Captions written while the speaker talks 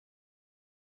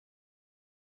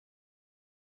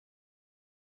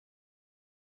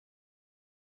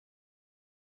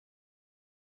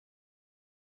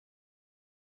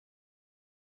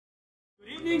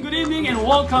Good evening, and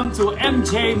welcome to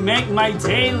MJ Make My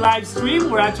Day live stream.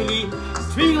 We're actually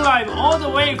streaming live all the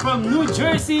way from New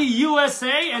Jersey,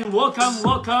 USA, and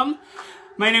welcome.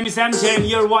 My name is MJ, and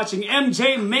you're watching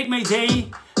MJ Make My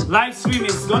Day live stream.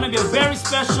 It's gonna be a very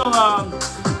special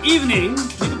evening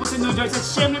dito po sa New Jersey. At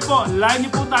syempre po, live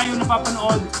niyo po tayo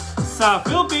napapanood sa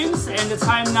Philippines, and the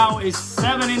time now is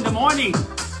 7 in the morning.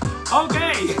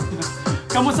 Okay.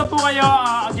 Kamusta po kayo?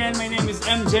 Again, my name is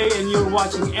MJ and you're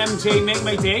watching MJ Make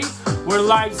My Day. We're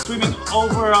live streaming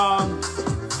over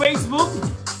Facebook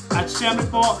at syempre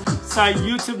po sa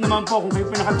YouTube naman po. Kung kayo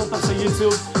po nakatutok sa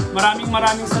YouTube,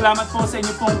 maraming salamat po sa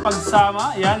inyo pong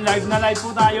pagsama. Ayan, live na live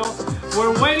po tayo.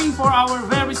 We're waiting for our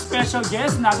very special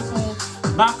guest natin pong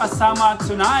makasama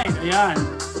tonight. Ayan.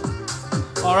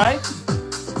 Alright?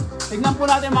 Tignan po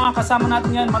natin mga kasama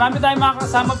natin yan. Marami tayong mga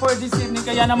kasama for this evening.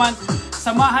 Kaya naman,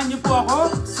 samahan niyo po ako.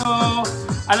 So,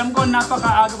 alam ko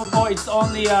napakaaga pa po. It's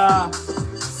only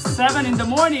 7 in the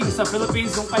morning sa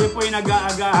Philippines. Kung kayo po ay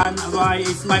nag-aagahan,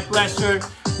 it's my pleasure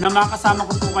na makasama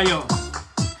ko po kayo.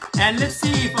 And let's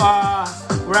see if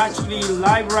we're actually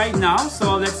live right now.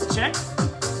 So, let's check.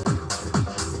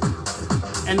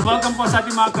 And welcome po sa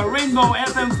ating mga ka-Rainbow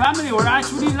FM family. We're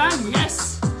actually live.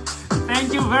 Yes!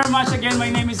 Thank you very much again.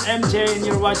 My name is MJ and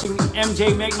you're watching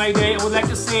MJ Make My Day. I would like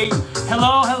to say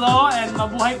hello, and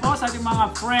mabuhay po sa ating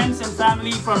mga friends and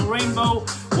family from Rainbow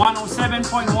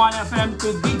 107.1 FM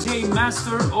to DJ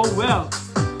Master Owell.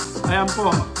 Ayan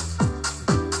po.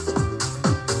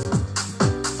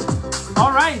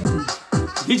 Alright.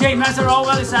 DJ Master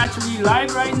Owell is actually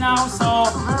live right now. So,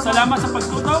 salamat sa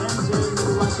pagtutok.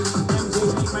 MJ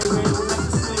Make My Day. I would like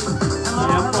to say hello.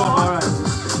 Ayan po. Alright.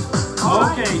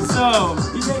 Okay, so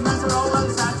DJ Master Owell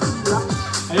is actually live.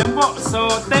 Ayan po. So,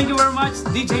 thank you very much,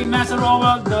 DJ Master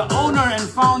Owell, the owner and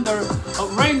founder of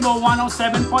Rainbow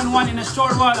 107.1. In a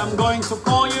short while, I'm going to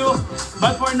call you.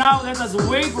 But for now, let us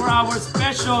wait for our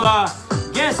special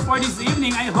guest for this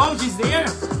evening. I hope she's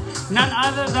there. None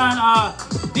other than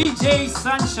DJ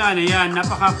Sunshine. Ayan,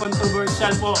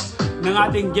 napaka-controversial po ng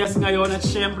ating guest ngayon. At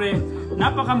syempre,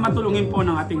 napaka-matulungin po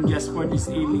ng ating guest for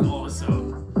this evening also.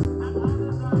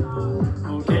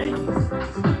 Okay.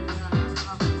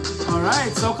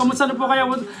 Alright, so kamusta na po kayo?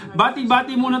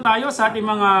 Bati-bati muna tayo sa ating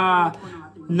mga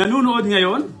nanonood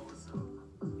ngayon.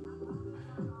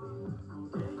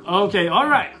 Okay,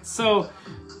 alright. So,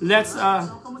 let's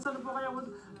kamusta na po kayo?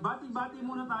 Bati-bati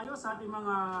muna tayo sa ating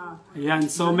mga ayan,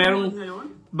 so merong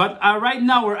but right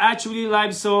now we're actually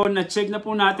live, so na-check na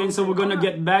po natin, so we're gonna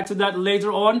get back to that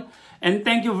later on. And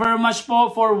thank you very much po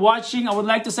for watching. I would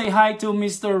like to say hi to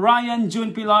Mr. Ryan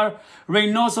June Pilar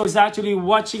Reynoso is actually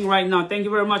watching right now. Thank you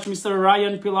very much, Mr.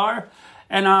 Ryan Pilar.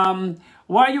 And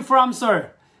where are you from,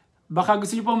 sir? Baka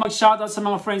gusto niyo po mag-shoutout sa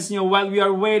mga friends niyo while we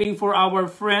are waiting for our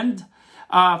friend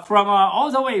from all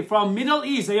the way from Middle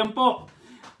East. Ayan po.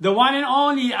 The one and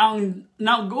only ang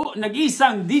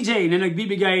nag-isang DJ na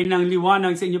nagbibigay ng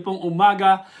liwanag sa inyo pong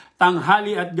umaga,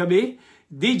 tanghali at gabi.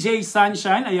 DJ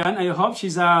Sunshine, ayan, I hope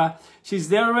she's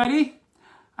there already.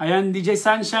 Ayan, DJ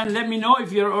Sunshine, let me know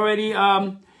if you're already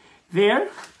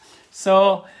there.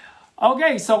 So,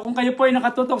 okay, so kung kayo po ay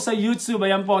nakatutok sa YouTube,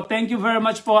 ayan po, thank you very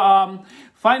much po.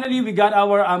 Finally, we got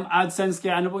our AdSense,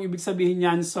 kaya ano pong ibig sabihin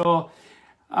yan? So,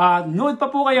 nood pa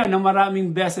po kayo ng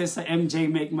maraming beses sa MJ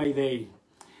Make My Day.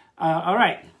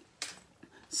 Alright.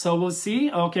 So, we'll see.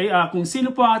 Okay, kung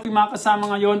sino po ang ating mga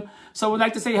kasama ngayon. So, I would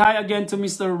like to say hi again to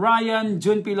Mr. Ryan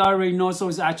June Pilar Reynoso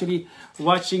is actually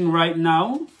watching right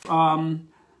now.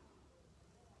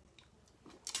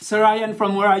 Sir Ryan,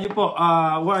 from where are you po?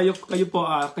 Where are you? Kayo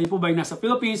po ba ay nasa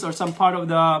Philippines or some part of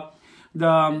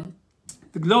the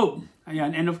globe?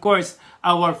 Ayan. And of course,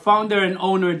 our founder and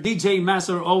owner, DJ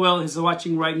Master Owell, is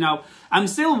watching right now. I'm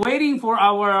still waiting for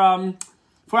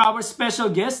our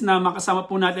special guest na makasama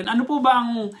po natin. Ano po ba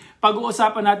ang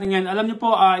pag-uusapan natin ngayon? Alam niyo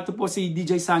po, ito po si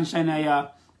DJ Sunshine ay,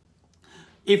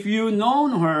 if you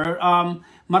known her,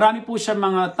 marami po siya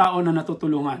mga tao na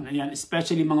natutulungan. Ayan,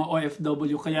 especially mga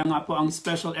OFW. Kaya nga po, ang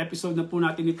special episode na po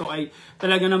natin ito ay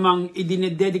talaga namang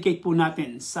idinededicate po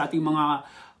natin sa ating mga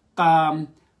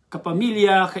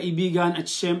kapamilya, kaibigan,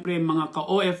 at syempre mga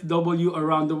ka-OFW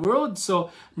around the world. So,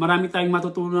 marami tayong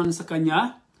matutunan sa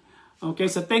kanya. Okay,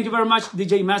 so thank you very much,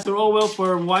 DJ Master Owell,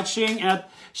 for watching. At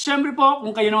syempre po,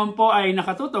 kung kayo naman po ay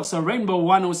nakatutok sa Rainbow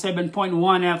 107.1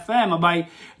 FM, abay,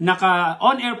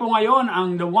 naka-on-air po ngayon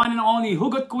ang the one and only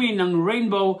Hugot Queen ng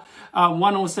Rainbow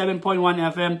 107.1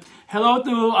 FM. Hello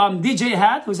to DJ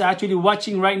Hat, who's actually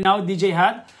watching right now, DJ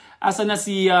Hat. Asa na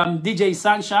si DJ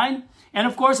Sunshine. And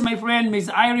of course, my friend,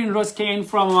 Ms. Irene Roscain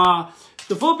from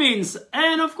the Philippines.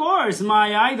 And of course,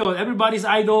 my idol, everybody's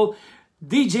idol,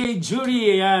 DJ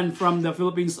Jury, ayan, from the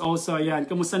Philippines also. Ayan,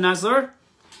 kamusta na, sir?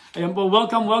 Ayan po,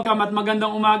 welcome, welcome at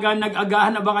magandang umaga.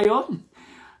 Nag-agahan na ba kayo?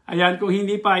 Ayan, kung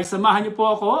hindi pa, samahan niyo po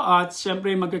ako at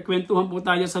syempre magkakwentuhan po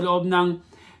tayo sa loob ng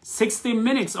 60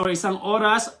 minutes or isang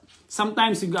oras.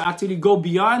 Sometimes you actually go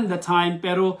beyond the time,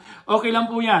 pero okay lang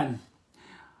po yan.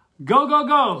 Go, go,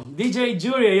 go! DJ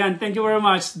Jury, ayan, thank you very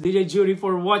much, DJ Jury,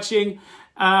 for watching.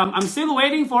 I'm still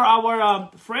waiting for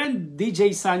our friend DJ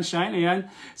Sunshine. Ayan,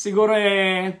 siguro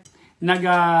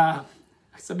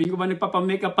sabihin ko ba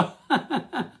nagpapa-makeup pa?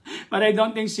 But I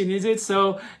don't think she needs it.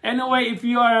 So anyway, if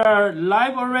you are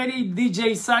live already,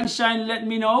 DJ Sunshine, let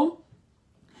me know.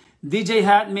 DJ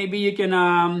Hat, maybe you can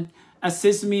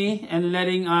assist me in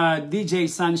letting DJ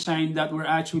Sunshine that we're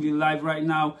actually live right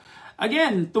now.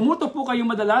 Again, tumutok po kayo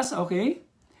madalas, okay?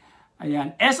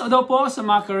 Ayan. SO daw po sa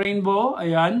mga ka-rainbow.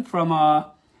 Ayan. From,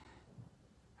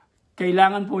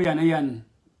 kailangan po yan. Ayan.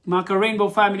 Mga ka-rainbow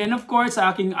family. And of course,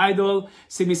 sa aking idol,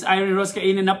 si Miss Irene Rose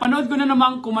Kainin. Napanood ko na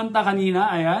namang kumanta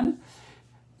kanina. Ayan.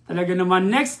 Talaga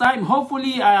naman. Next time,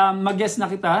 hopefully, mag-guest na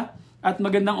kita. At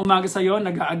magandang umaga sa iyo.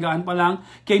 Nag-aagaan pa lang.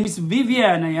 Kay Miss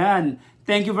Vivian. Ayan.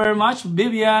 Thank you very much,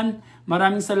 Vivian.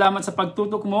 Maraming salamat sa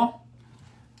pagtutok mo.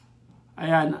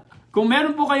 Ayan. Kung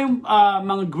meron po kayong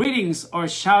mga greetings or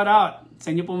shout out sa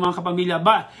inyo po mga kapamilya,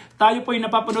 tayo po ay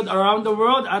napapanood around the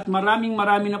world at marami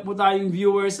na po tayong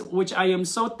viewers, which I am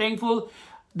so thankful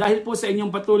dahil po sa inyong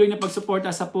patuloy na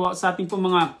pagsuporta sa ating po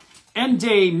mga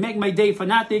MJ Make My Day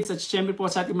fanatics at syempre po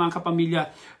sa ating mga kapamilya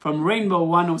from Rainbow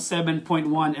 107.1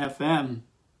 FM.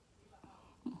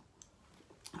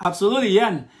 Absolutely,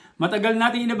 yan. Matagal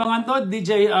natin inabangan to,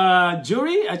 DJ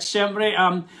Jury. At syempre,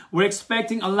 we're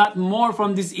expecting a lot more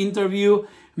from this interview.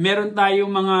 Meron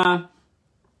tayong mga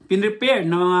pinrepare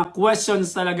na mga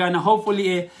questions talaga na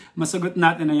hopefully masagot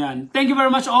natin na yan. Thank you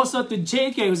very much also to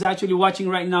JK who's actually watching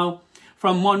right now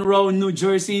from Monroe, New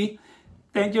Jersey.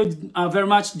 Thank you very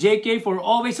much, JK, for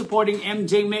always supporting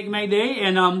MJ Make My Day.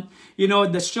 And, you know,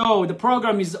 the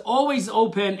program is always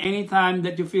open anytime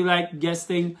that you feel like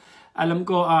guesting. Alam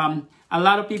ko, a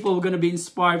lot of people are going to be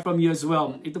inspired from you as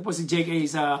well. Ito po si JK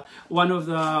is one of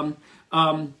the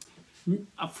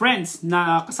friends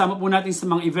na kasama po natin sa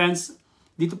mga events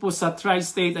dito po sa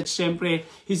Tri-State. At syempre,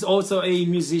 he's also a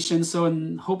musician. So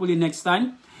hopefully next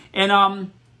time.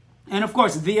 And of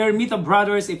course, the Ermita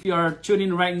Brothers, if you are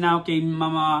tuning right now kay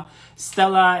Mama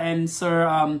Stella and Sir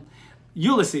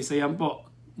Ulysses. Ayan po.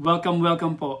 Welcome,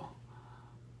 welcome po.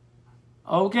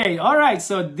 Okay, alright.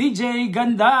 So DJ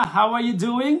Ganda, how are you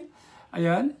doing?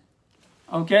 Ayan.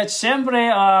 Okay, at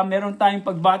syempre, meron tayong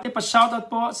pagbati. Pa-shoutout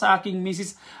po sa aking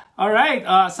misis. Alright,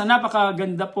 sa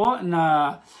napakaganda po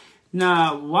na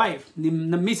wife,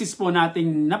 na misis po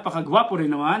nating napakagwapo rin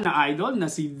naman na idol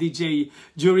na si DJ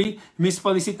Jury, Miss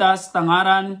Felicitas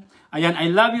Tangaran. Ayan,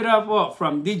 I love you raw po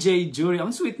from DJ Jury.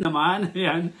 Ang sweet naman.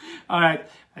 Ayan. Alright,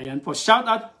 ayan po.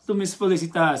 Shoutout to Miss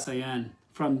Felicitas. Ayan,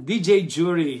 from DJ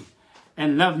Jury.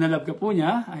 And love na love ka po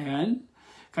niya. Ayan.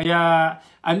 Kaya,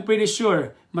 I'm pretty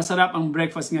sure, masarap ang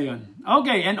breakfast ngayon.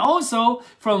 Okay, and also,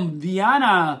 from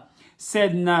Viana,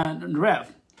 said na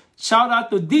ref, shout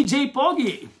out to DJ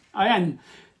Pogi. Ayan,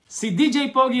 si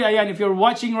DJ Pogi, ayan, if you're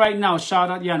watching right now, shout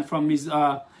out yan from Miss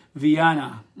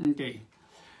Viana. Okay.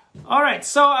 Alright,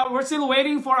 so we're still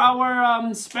waiting for our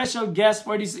special guest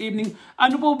for this evening.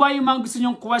 Ano po ba yung mga gusto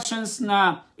nyong questions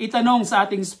na itanong sa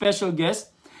ating special guest?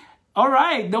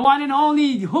 Alright, the one and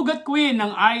only Hugot Queen,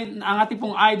 ang ating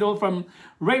pong idol from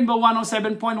Rainbow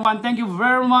 107.1. Thank you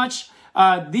very much,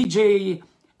 DJ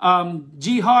G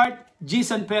Hart, G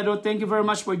San Pedro. Thank you very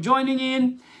much for joining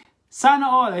in. Sana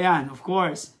all, ayan, of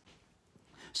course.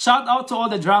 Shout out to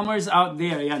all the drummers out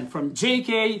there, ayan, from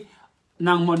JK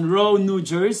ng Monroe, New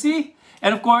Jersey.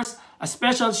 And of course, a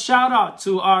special shout out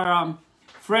to our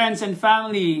friends and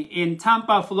family in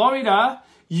Tampa, Florida,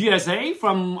 USA,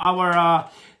 from our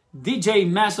DJ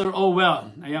Master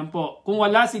Owell. Ayan po. Kung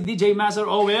wala si DJ Master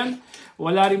Owell,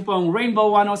 wala rin po ang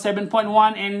Rainbow 107.1.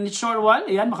 And short while,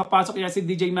 ayan, makapasok yan si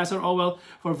DJ Master Owell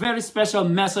for very special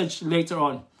message later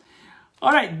on.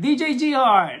 Alright, DJ G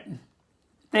Hart.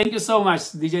 Thank you so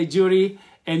much, DJ Jury.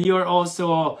 And you're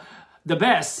also the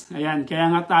best. Ayan,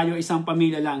 kaya nga tayo isang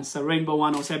pamilya lang sa Rainbow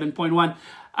 107.1.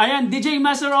 Ayan, DJ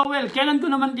Master Owell, kailan ko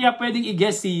naman kaya pwedeng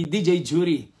i-guest si DJ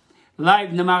Jury?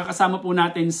 Live na makakasama po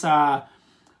natin sa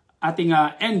ating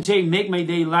MJ Make My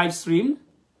Day live stream.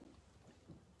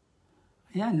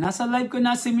 Ayan, nasa live ko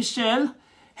na si Michelle.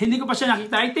 Hindi ko pa siya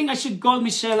nakita. I think I should call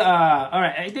Michelle,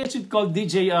 alright, I think I should call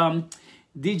DJ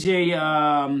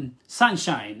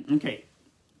Sunshine. Okay.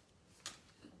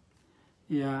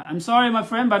 Yeah, I'm sorry my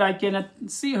friend, but I cannot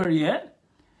see her yet.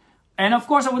 And of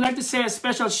course, I would like to say a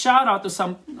special shout out to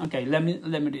some, okay, let me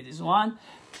read this one.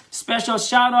 Special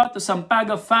shout out to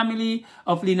Sampaga family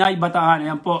of Linay, Bataan.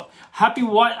 Ayan po. Happy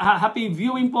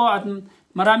viewing po at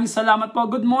maraming salamat po.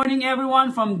 Good morning everyone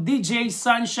from DJ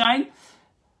Sunshine.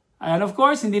 And of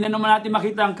course, hindi na naman natin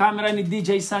makita ang camera ni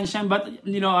DJ Sunshine, but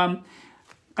you know,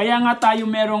 kaya nga tayo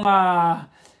merong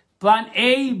plan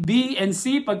A, B, and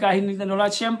C pagka hindi nanulat.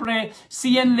 Siyempre,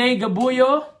 CN Lay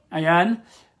Gabuyo. Ayan.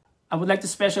 I would like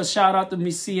to special shout out to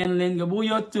Miss CN Lay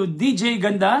Gabuyo, to DJ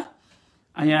Ganda.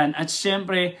 Ayan. At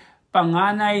siyempre,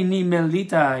 panganay ni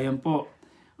Melita. Ayan po.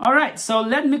 Alright. So,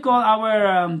 let me call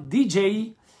our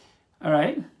DJ.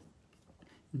 Alright.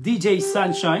 DJ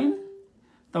Sunshine.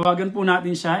 Tawagan po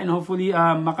natin siya and hopefully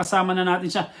makasama na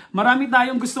natin siya. Marami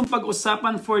tayong gustong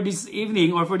pag-usapan for this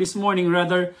evening or for this morning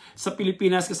rather sa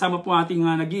Pilipinas. Kasama po ating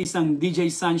nag-iisang DJ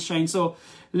Sunshine. So,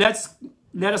 let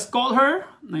us call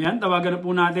her. Ayan, tawagan na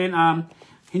po natin.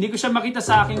 Hindi ko siya makita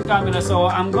sa aking camera.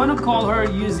 So, I'm gonna call her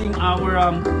using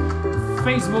our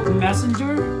Facebook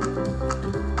Messenger.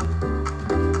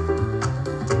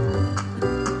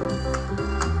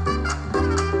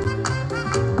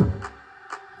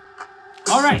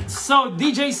 Alright, so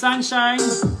DJ Sunshine.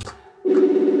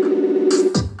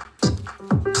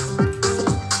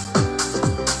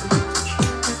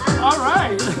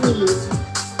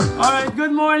 Alright,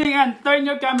 good morning and turn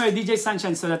your camera, DJ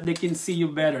Sunshine, so that they can see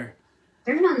you better.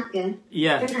 Turn on again?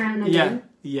 Yeah. Turn on again?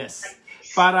 Yeah, yes.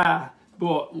 Para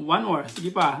po, one more.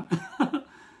 Sige pa.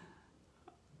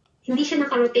 Hindi siya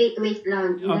naka-rotate. Wait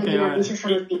lang. Okay, natin siya sa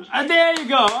rotate. There you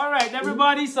go. Alright,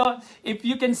 everybody. So, if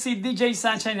you can see DJ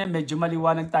Sunshine, medyo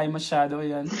maliwanag tayo masyado.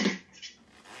 Ayan.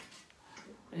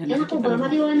 Ayan ako ba?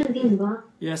 Maliwanag din ba?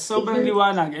 Yes, sobrang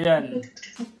liwanag. Ayan.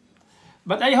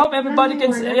 But I hope everybody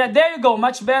can see. Yeah, there you go.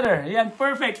 Much better. Ayan,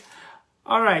 perfect.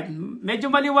 Alright. Medyo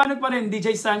maliwanag pa rin,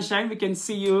 DJ Sunshine. We can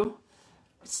see you.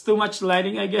 It's too much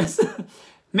lighting, I guess.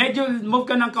 Medyo move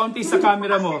ka ng kaunti sa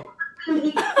camera mo.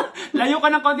 Layo ka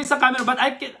ng kaunti sa camera. But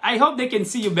I hope they can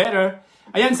see you better.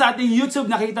 Ayan, sa ating YouTube,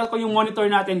 nakita ko yung monitor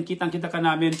natin. Kitang-kita ka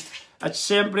namin. At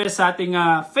syempre sa ating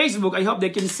Facebook, I hope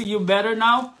they can see you better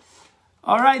now.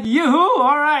 Alright, yoo-hoo!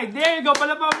 Alright, there you go.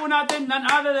 Palapakan po natin none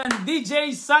other than DJ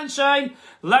Sunshine.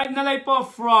 Live na live po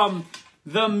from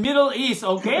the Middle East.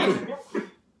 Okay.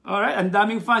 Alright, ang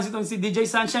daming fans itong si DJ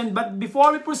Sunshine. But before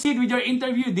we proceed with your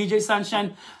interview, DJ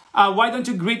Sunshine, why don't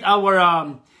you greet our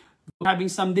having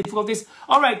some difficulties?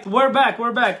 Alright, we're back.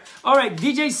 Alright,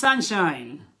 DJ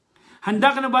Sunshine. Handa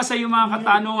ka na ba sa iyong mga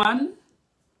katanungan?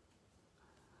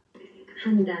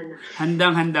 Handa na.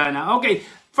 Handang-handa na. Okay.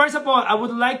 First of all, I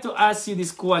would like to ask you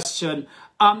this question.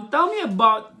 Tell me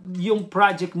about yung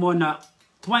project mo na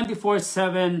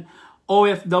 24/7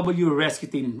 OFW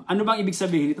Rescue Team. Ano bang ibig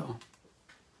sabihin nito?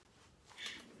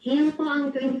 Yan po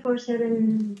ang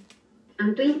 24/7.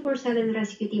 Ang 24/7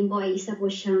 Rescue Team po ay isa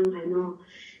po siyang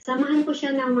samahan po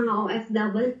siya ng mga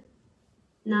OFW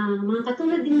na mga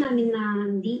katulad din namin na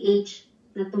DH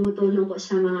na tumutulong po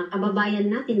sa mga kababayan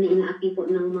natin na inaapi po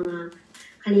ng mga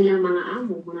kanilang mga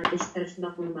amo, mga distress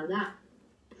ba kumbaga.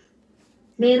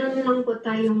 Meron lang po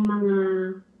tayong mga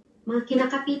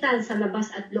kinakapitan sa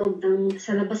labas at loob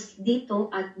sa labas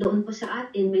dito at doon po sa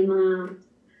atin may mga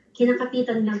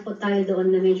kinakapitan lang po tayo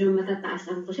doon na medyo matataas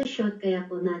ang posisyon kaya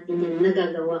po natin yung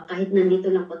nagagawa kahit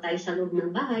nandito lang po tayo sa loob ng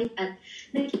bahay at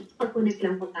nakikipag-connect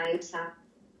lang po tayo sa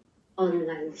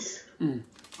online.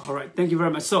 Alright, thank you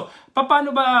very much. So,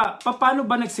 paano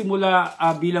ba nagsimula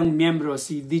bilang miyembro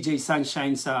si DJ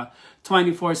Sunshine sa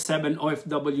 24/7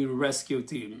 OFW Rescue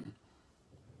Team?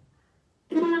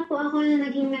 Wala po ako na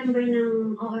naging member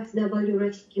ng OFW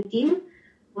Rescue Team.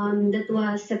 That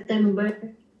was September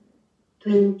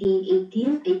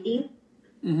 2018, I think.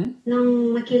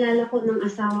 Nang makilala ko ng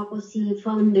asawa ko si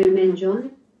Founder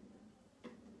Menjon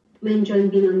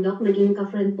Binondok, naging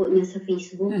ka-friend po niya sa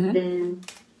Facebook. Then,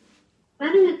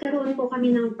 parang nagkaroon po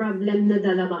kami ng problem na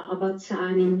dalawa about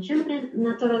sa amin. Siyempre,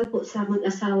 natural po sa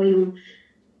mag-asawa yung,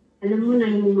 alam mo na,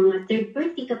 yung mga third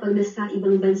party kapag nasa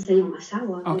ibang bansa yung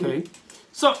asawa. Okay.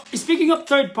 So, speaking of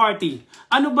third party,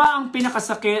 ano ba ang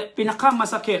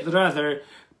pinakamasakit rather,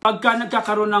 pagka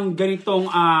nagkakaroon ng ganitong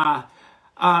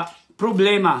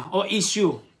problema o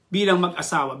issue bilang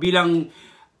mag-asawa, bilang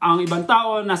ang ibang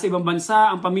tao nasa ibang bansa,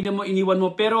 ang pamilya mo iniwan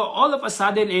mo, pero all of a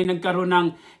sudden nagkaroon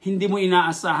ng hindi mo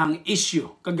inaasahang issue,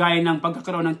 kagaya ng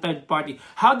pagkakaroon ng third party.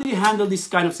 How do you handle this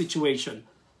kind of situation?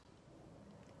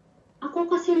 Ako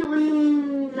kasi noon nung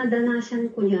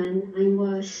nadanasan ko yan, I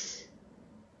was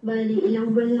Bali,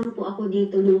 ilang buwan lang po ako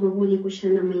dito nung mahuli ko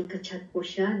siya na may kachat po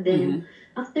siya. Then,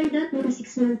 after that, nung 6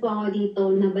 months po ako dito,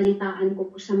 nabalitaan ko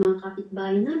po sa mga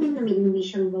kapitbahay namin na may inuwi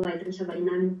siyang babae doon sa bahay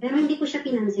namin. Pero hindi ko siya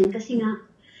pinansin kasi nga,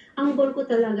 ang goal ko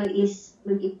talaga is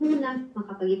mag-ipunan,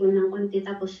 makapag-ipon ng konti,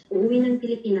 tapos uuwi ng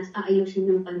Pilipinas,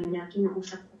 aayusin yung pamilya.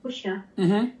 Kinausap ko po siya.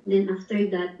 Then after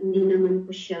that, hindi naman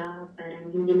po siya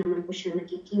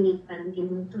nakikinig, parang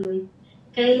tinutuloy.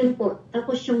 Kaya yun po.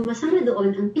 Tapos yung masama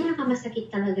doon, ang pinakamasakit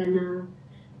talaga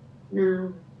na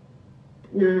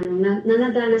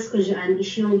nadanas ko dyan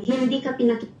is yung hindi ka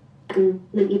pinakitaan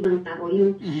ng ibang tao.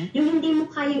 Yung hindi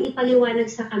mo kayang ipaliwanag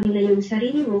sa kanila yung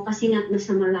sarili mo kasi nga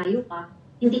nasa malayo ka,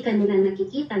 hindi ka nila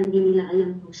nakikita, hindi nila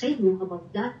alam yung side mo about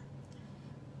that.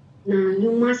 Na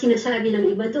yung mga sinasabi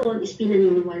ng iba doon is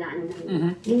pinaniniwalaan na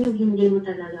yun. Yun yung hindi mo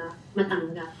talaga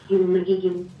matanggap, yung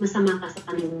nagiging masama ka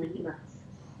sa kanila ng iba.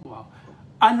 Wow.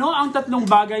 Ano ang 3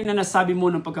 bagay na nasabi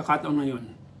mo ng pagkakataon na yun?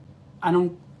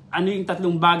 Ano yung 3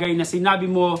 bagay na sinabi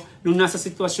mo nung nasa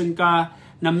sitwasyon ka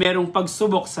na merong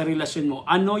pagsubok sa relasyon mo?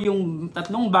 Ano yung 3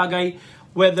 bagay,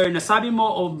 whether nasabi mo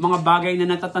o mga bagay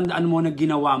na natatandaan mo na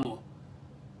ginawa mo?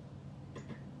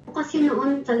 Kasi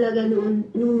noon talaga,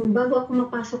 nung bago ako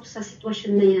mapasok sa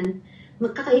sitwasyon na yan,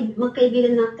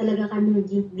 magkaibigan na talaga kami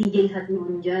ni DJ Hat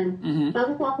noon dyan.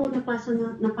 Bago ko ako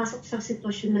napasok sa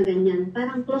sitwasyon na ganyan,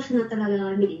 parang close na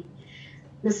talaga kami eh.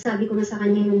 Nasabi ko na sa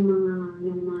kanya yung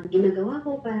mga ginagawa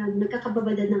ko, parang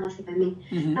nagkakababadad na kasi kami.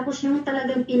 Tapos yung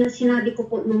talagang sinabi ko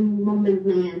po nung moment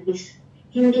na yan is,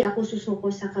 hindi ako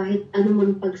susuko sa kahit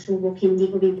anumang pagsubok,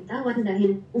 hindi ko bibitawan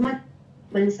dahil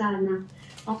bansa na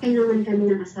okay naman kami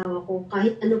ng asawa ko.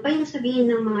 Kahit ano pa yung sabihin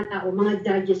ng mga tao, mga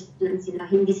judges lang sila,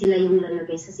 hindi sila yung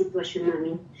lalagay sa sitwasyon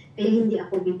namin. Kaya hindi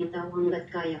ako bibitaw hanggat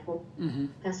kaya ko.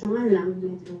 Kaso nga lang,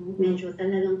 medyo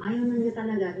talagang ayaw na niya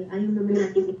talaga. Ayaw naman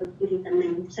natin ipagpilitan na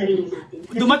yung sarili natin.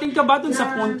 Kasi, dumating ka ba dun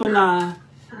sa punto na...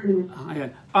 ayan.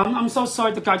 I'm so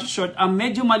sorry to cut you short.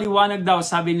 Medyo maliwanag daw,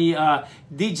 sabi ni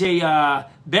DJ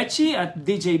Betchy at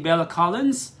DJ Bella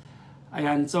Collins.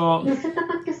 Ayan, so... Nasa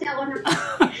tapat kasi ako na...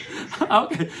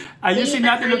 Okay. Ayusin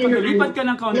natin ang paglipat ka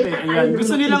ng kaunti. Ayan.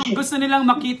 Gusto nilang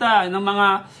makita ng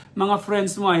mga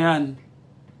friends mo. Ayan.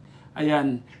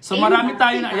 Ayan. So marami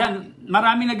tayo na, ayan,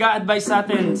 marami nag-a-advise sa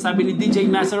atin. Sabi ni DJ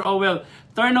Master Owell,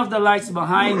 turn off the lights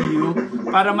behind you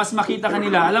para mas makita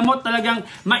kanila. Alam mo, talagang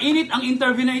mainit ang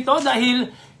interview na ito dahil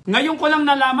ngayon ko lang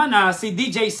nalaman na si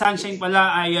DJ Sunshine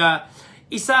pala ay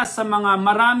isa sa mga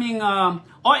maraming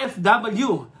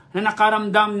OFW na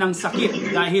nakaramdam ng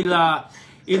sakit dahil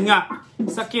yun nga,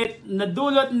 sakit na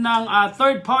dulot ng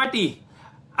third party.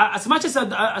 As much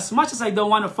as I don't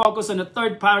want to focus on the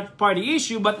third party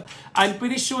issue, but I'm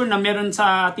pretty sure na meron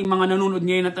sa ating mga nanonood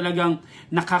ngayon na talagang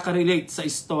nakaka-relate sa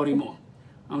story mo.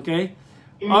 Okay?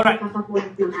 Alright.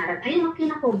 Ayun, okay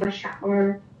na po ba siya?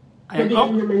 Or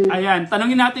ayan,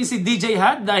 tanungin natin si DJ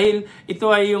Hat dahil ito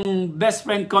ay yung best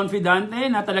friend confidante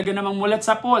na talaga namang mulat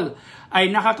sa poll ay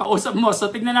nakakausap mo.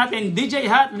 So tignan natin, DJ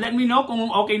Hat, let me know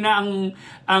kung okay na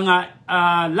ang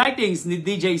lightings ni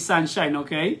DJ Sunshine,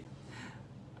 okay?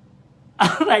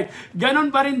 Alright,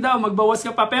 ganun pa rin daw, magbawas ka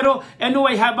pa. Pero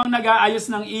anyway, habang nag-aayos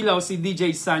ng ilaw si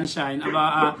DJ Sunshine,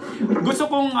 gusto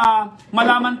kong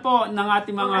malaman po ng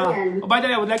ating mga... Oh, by the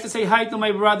way, I would like to say hi to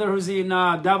my brother who's in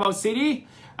Davao City.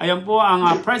 Ayan po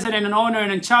ang president and owner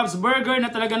ng Chubb's Burger na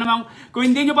talaga namang, kung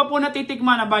hindi nyo pa po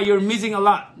natitikman, you're missing a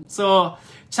lot. So,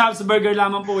 Chubb's Burger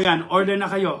lamang po yan. Order na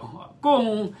kayo.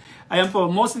 Kung, ayan po,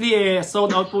 mostly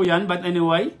sold out po yan. But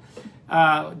anyway,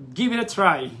 give it a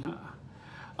try.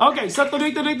 Okay, so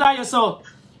tuloy-tuloy tayo. So,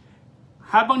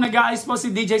 habang nag-aayos po si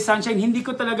DJ Sunshine, hindi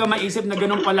ko talaga maisip na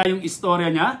ganun pala yung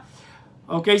istorya niya.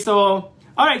 Okay, so,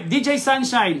 alright, DJ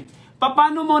Sunshine,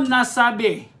 paano mo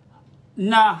nasabi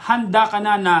na handa ka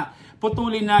na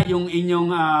putulin na yung inyong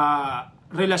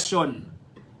relasyon?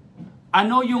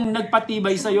 Ano yung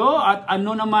nagpatibay sa'yo at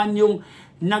ano naman yung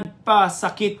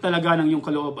nagpasakit talaga ng iyong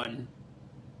kalooban?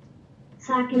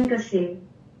 Sa akin kasi,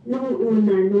 nung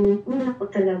una ko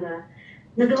talaga,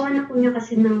 nagawa na po niya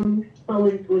kasi ng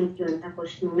paulit-ulit yun.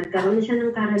 Tapos nung nagkaroon na siya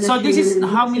ng karelasyon... So this is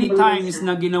how many times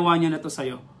na ginawa niya na to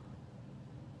sa'yo?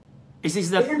 Is this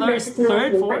the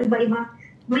third, fourth? Iba-iba.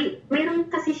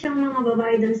 Mayroon kasi siyang mga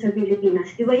babae doon sa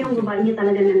Pilipinas. Iba yung babae niya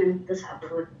talaga na nandito sa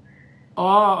abroad.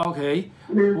 Oh, okay.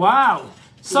 Wow!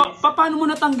 So, paano mo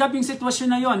natanggap yung sitwasyon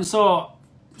na yon? So,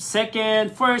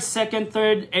 first, second,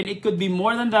 third, and it could be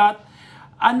more than that.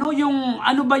 Ano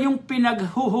ba yung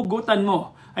pinaghuhugutan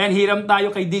mo? Ayan, hiram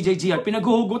tayo kay DJ GR.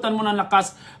 Pinaghuhugutan mo ng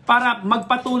lakas para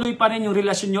magpatuloy pa rin yung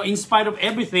relasyon nyo in spite of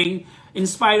everything, in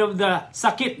spite of the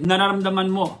sakit na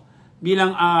naramdaman mo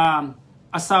bilang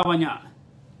asawa niya.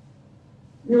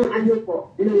 nung ano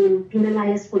po, nung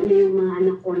pinalayas po niya yung mga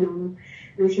anak ko, nung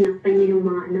sinaktan niya yung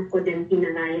mga anak ko, then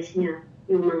pinalayas niya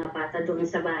yung mga bata doon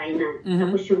sa bahay na.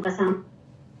 Tapos yung kasama.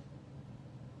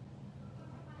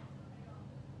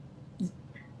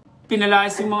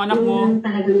 Pinalayas yung mga anak mo?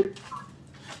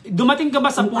 Dumating ka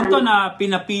ba sa punto na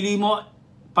pinapili mo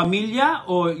pamilya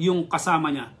o yung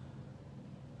kasama niya?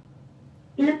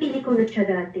 Pinapili ko na siya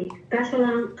dati. Kaso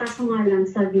nga lang,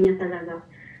 sabi niya talaga,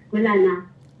 wala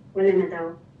na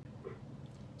daw.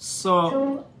 So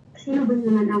sino ba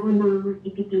naman ako na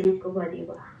ipipilit ko ba, di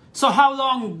ba? So how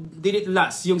long did it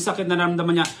last, yung sakit na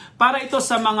naramdaman niya? Para ito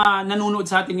sa mga nanonood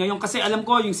sa atin ngayon, kasi alam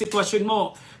ko yung sitwasyon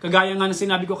mo, kagaya nga na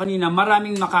sinabi ko kanina,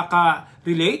 maraming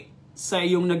makaka-relate sa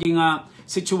iyong naging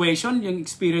situation, yung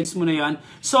experience mo na yan.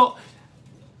 So,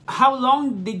 how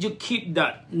long did you keep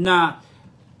that na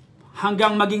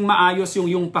hanggang maging maayos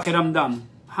yung pakiramdam?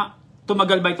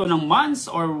 Tumagal ba ito ng months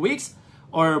or weeks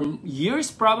or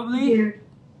years probably?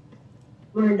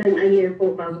 More than a year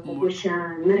po bago po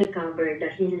siya na-recover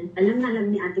dahil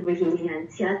alam ni Ate Virginia yan.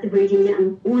 Si Ate Virginia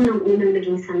ang unang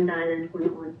naging sandalan ko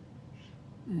noon.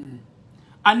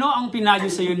 Ano ang pinayo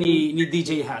sa'yo ni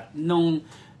DJ Hat nung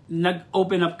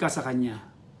nag-open up ka sa kanya?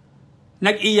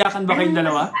 Nag-iyakan ba kayong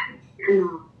dalawa?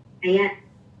 Ayan.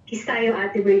 Kiss tayo,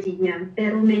 Ate Virginia,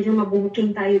 pero medyo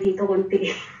mabubuking tayo dito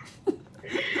konti.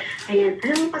 Ayan.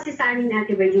 Alam mo kasi sa amin ni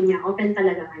Ate Virginia, open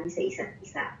talaga kami sa isa't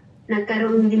isa.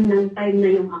 Nagkaroon din ng time na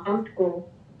yung account ko,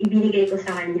 ibinigay ko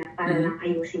sa kanya para lang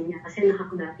ayusin niya kasi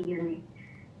nahack dati yan eh.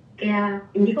 Kaya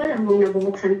hindi ko alam kung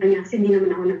nabubuksan pa niya kasi hindi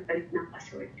naman ako nagpalit ng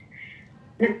password.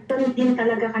 Nagtanong din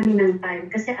talaga kami ng time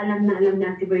kasi alam na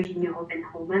Ate Virginia open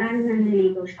ako. Marami na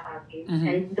naliligaw sa akin.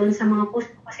 Kahit doon sa mga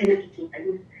post ko kasi nakikita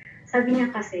niya. Sabi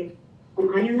niya kasi,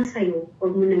 kung ayaw na sa'yo,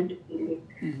 huwag mo nang ipilit.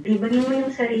 Libangin mo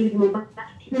yung sarili mo,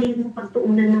 bakit hindi mo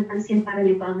pagtuunan ng pansin para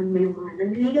libangan mo yung mga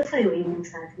naliligaw sa'yo, yun yung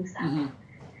sa akin.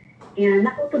 Kaya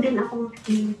natuto din ako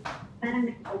parang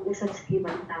nakapag-usap sa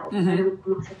ibang tao, parang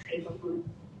pumasok sa ibang mundo.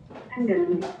 Parang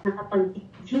ganun,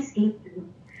 nakapag-GC.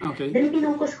 Okay. Then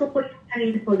pinukos ko po yung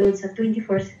sarili ko doon sa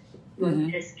 24/7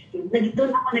 Rescue Team.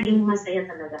 Doon ako naging masaya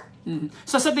talaga.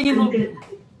 So sa tingin mo,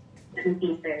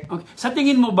 Peter. Okay. Sa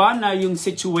tingin mo ba na yung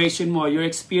situation mo, your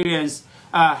experience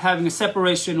having a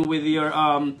separation with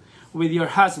your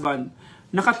husband,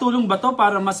 nakatulong ba to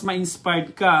para mas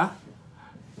ma-inspired ka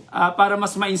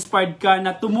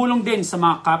na tumulong din sa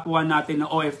mga kapwa natin na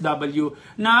OFW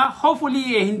na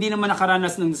hopefully hindi naman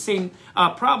nakaranas ng same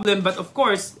problem, but of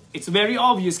course it's very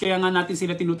obvious kaya nga natin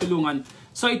sila tinutulungan.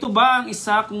 So ito ba ang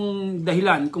isa kung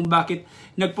dahilan kung bakit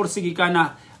nagpursige ka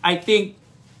na I think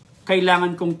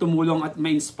kailangan kong tumulong at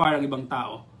ma-inspire ang ibang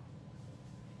tao?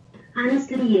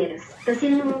 Honestly, yes.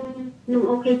 Kasi nung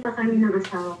okay pa kami ng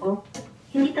asawa ko,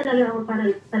 hindi talaga ako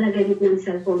palagamit ng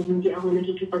cellphone. Hindi ako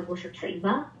nakikipag-usap sa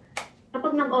iba.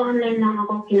 Kapag nag-online lang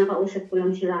ako, kinakausap ko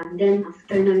lang sila. Then,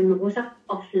 after namin mag-usap,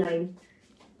 offline.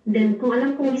 Then, kung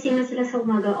alam kong gising na sila sa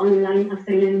umaga online,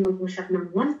 after namin mag-usap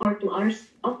ng 1 or 2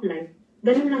 hours offline.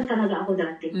 Ganun lang talaga ako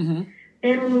dati.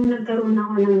 Pero nung nagkaroon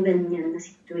ako ng ganyan na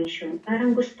situation,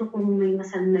 parang gusto kong may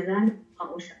masandalan,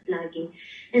 kausap lagi.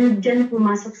 And dyan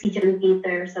pumasok si John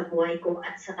Peter sa buhay ko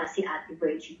at saka si Ate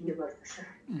Virginia Baltasar.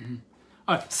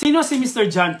 Sino si Mr.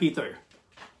 John Peter?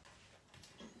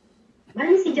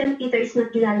 Bali si John Peter is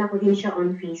nakilala ko din siya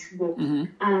on Facebook.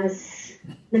 As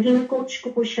naging coach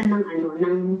ko po siya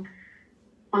ng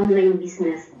online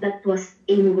business. That was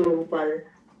AIM Global.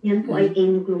 Yan po ay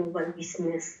AIM Global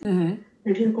Business.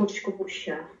 Naging coach ko po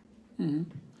siya.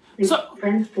 So,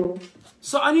 friend po.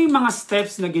 So ano yung mga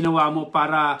steps na ginawa mo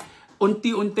para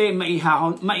unti-unti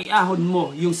maiahon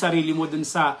mo yung sarili mo dun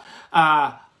sa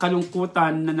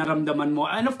kalungkutan na naramdaman mo?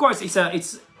 And of course,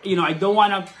 it's you know, I don't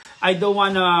wanna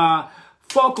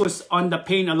focus on the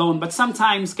pain alone, but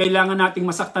sometimes kailangan nating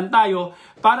masaktan tayo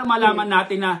para malaman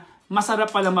natin na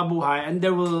masarap pala mabuhay and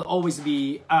there will always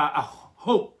be a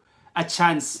hope, a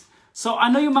chance. So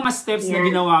ano yung mga steps na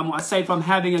ginawa mo aside from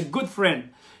having a good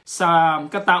friend sa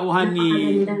katauhan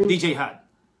ni DJ Hat?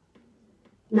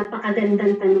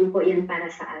 Napakagandang tanong po yan para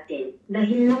sa atin.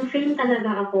 Dahil nung fame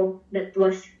talaga ako, that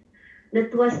was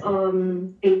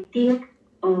I think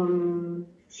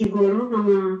siguro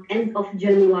mga end of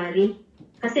January.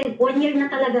 Kasi 1 year na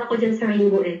talaga ako dyan sa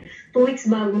Rainbow eh. 2 weeks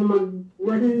bago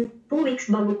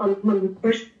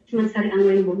mag-first mansari ang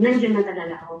Rainbow, nandiyan na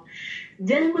talaga ako.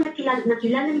 Diyan ko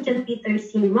nakilala ni John Peter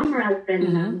si Ma'am Ral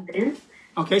friend natin.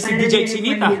 Okay, si DJ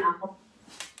Chinita.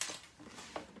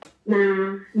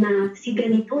 Na si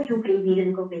ganito yung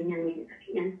kaibigan ko, ganyan.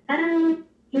 Parang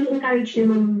i-encourage niya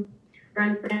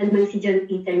friend ng si John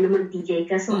Peter na mag-DJ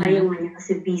kaso ayaw nga niya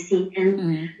kasi busy. And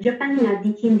Japan nga,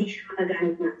 hindi siya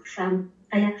makagamit ng exam.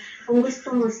 Kaya kung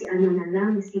gusto mo si ano na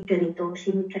lang, si ganito,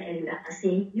 si Micaela,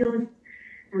 kasi yun,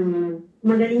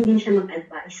 magaling din siya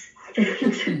mag-advise.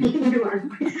 Sabihin yung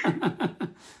advice.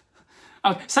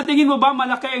 Sa tingin mo ba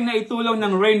malaki ang naitulong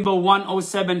ng Rainbow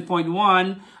 107.1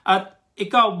 at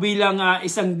ikaw bilang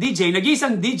isang DJ,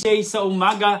 nag-iisang DJ sa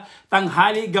umaga,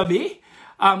 tanghali, gabi?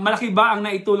 Malaki ba ang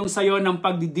naitulong sa'yo ng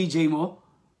pagdi-DJ mo?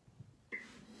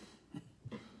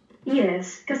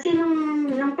 Yes, kasi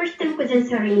nung first time ko dyan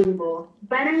sa Rainbow,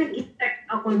 parang nag-start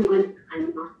ako noon,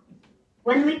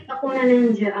 1 week ako na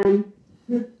nandiyan,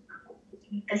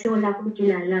 kasi wala akong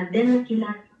kilala. Then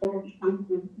nakilala ko isang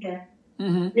singer.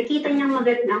 Nakita niya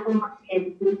magaling ako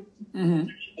mag-edit.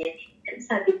 Then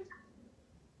sabi niya,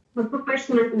 magpa-first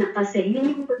month na kasi,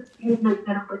 yun yung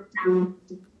nagkaroon ng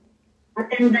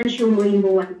attendance yung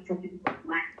Rainbow 107.1.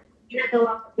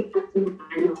 Ginagawa ko dito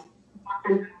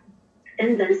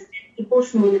attendance,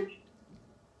 i-post mo na.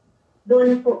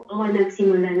 Doon po ako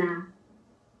nagsimula na.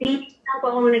 Pinita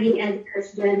po ako naging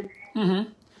editors dyan.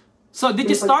 So,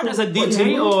 did you start as a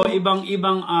DJ o ibang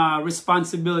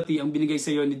responsibility ang binigay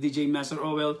sa iyo ni DJ Master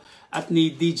Owel at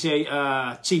ni DJ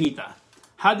Chinita?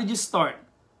 How did you start?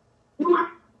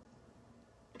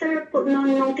 After po,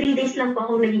 nung 3 days lang po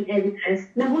ako naging editors,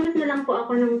 nagulat na lang po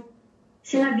ako nung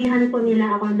sinabihan po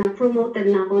nila ako na promoted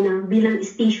na ako na bilang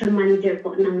station manager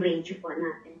po ng radio po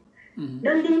natin.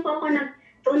 Doon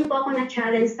po ako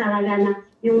na-challenge talaga na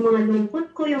yung mga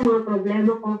lungkot ko, yung mga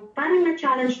problema ko, parang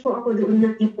na-challenge po ako doon na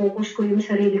i-focus ko yung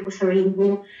sarili ko sa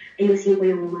Rainbow, ayusin ko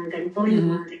yung mga ganito,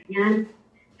 yung mga ganyan.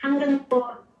 Hanggang po,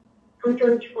 ang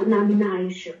konti po namin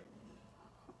naayos yun.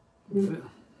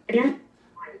 Ayan.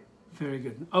 Very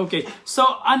good. Okay. So,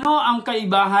 ano ang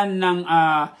kaibahan ng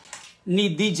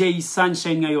ni DJ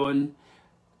Sunshine ngayon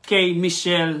kay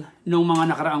Michelle nung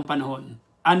mga nakaraang panahon?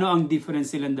 Ano ang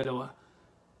difference silang dalawa?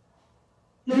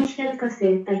 Michelle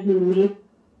kasi tahimik,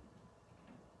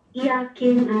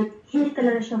 iyakin at hindi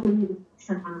talaga siya humilig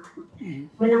sa mga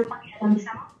walang pakialam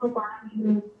sa mga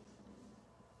parang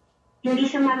hindi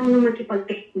siya marunong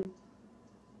makipag-technique.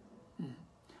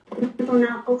 Ito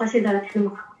na ako kasi dati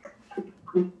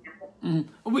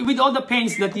With all the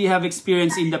pains that you have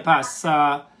experienced in the past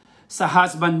sa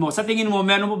husband mo, sa tingin mo,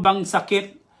 meron mo bang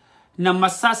sakit na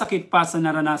masasakit pa sa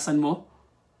naranasan mo?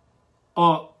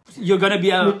 O you're gonna be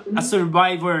a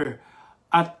survivor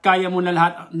at kaya mo na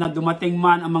lahat na dumating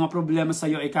man ang mga problema sa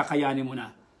iyo ay kakayanin mo na?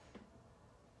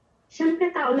 Siyempre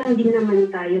tao lang din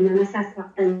naman tayo na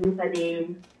nasasaktan pa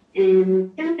din.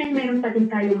 And siyempre mayroon pa din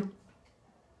tayo.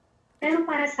 Pero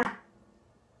para sa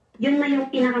yun na yung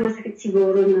pinakamasakit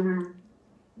siguro na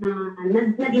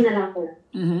dinala ko.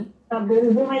 Sa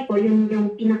buong buhay ko, yun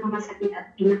yung pinakamasakit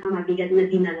at pinakamabigat na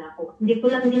dinala ko. Hindi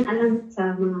ko lang din alam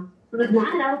sa mga tulad na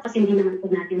araw kasi hindi naman po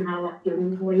natin hawak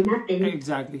yung buhay natin.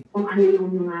 Exactly. Kung ano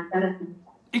yung mga darating.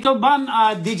 Ikaw ba,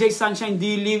 DJ Sunshine, do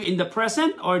you live in the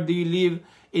present or do you live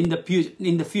in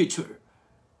the future?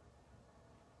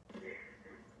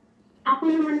 Ako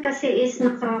naman kasi is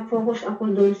naka-focus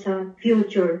ako doon sa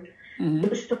future.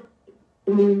 Gusto ko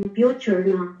yung future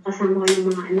na kasama ko yung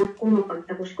mga anak ko,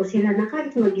 mapagtapos ko sila na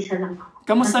kahit mag-isa lang ako.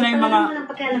 Kamusta na yung mga... Walang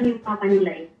pakialam yung papa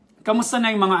nila eh. Kamusta na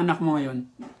yung mga anak mo ngayon?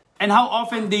 And how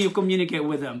often do you communicate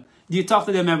with them? Do you talk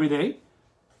to them every day?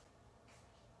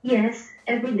 Yes,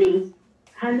 every day.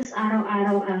 Halos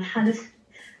araw-araw, halos...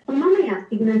 Kung mamaya,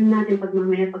 tignan natin pag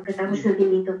mamaya, pagkatapos natin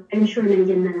dito, I'm sure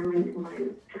nandiyan na naman yung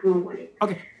ulit.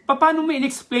 Okay. Paano mo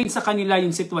in-explain sa kanila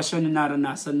yung sitwasyon na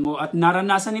naranasan mo? At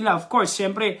naranasan nila, of course,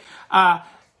 syempre,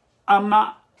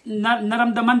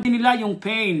 naramdaman din nila yung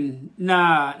pain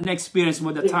na experience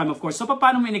mo that time, of course. So,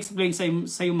 paano mo in-explain sa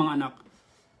yung mga anak?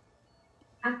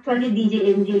 Actually,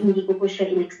 DJ MJ, hindi ko po siya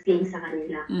in-explain sa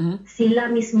kanila. Sila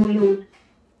mismo yung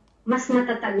mas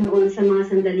matatag noon sa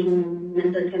mga sandaling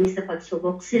nandun kami sa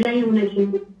pagsubok. Sila yung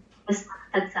naging mas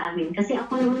matatag sa amin. Kasi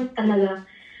ako naman talaga,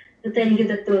 to tell you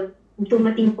the truth,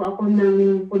 tumating po ako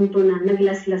ng punto na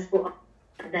naglaslas po ako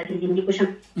dahil hindi ko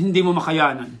siya... Hindi mo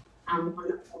makayanan.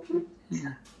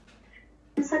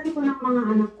 Sabi ko ng mga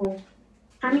anak ko,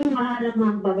 kaming bahala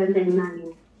mga babandayin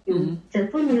namin. Yung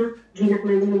cellphone niya, ginak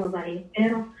namin ng babae.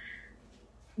 Pero,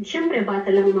 siyempre, bata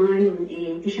lang mga yun.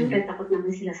 Hindi siyempre takot naman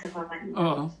sila sa papa niya.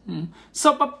 Oo.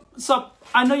 So,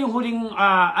 ano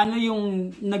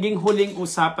yung naging huling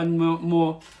usapan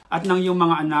mo at ng yung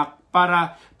mga anak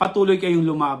para patuloy kayong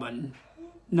lumaban?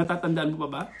 Natatandaan mo pa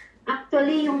ba?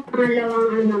 Actually, yung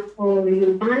pangalawang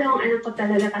anak ko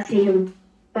talaga kasi yung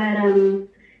parang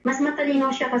mas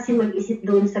matalino siya kasi mag-isip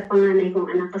doon sa panganay kong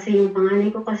anak. Kasi yung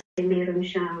panganay ko kasi meron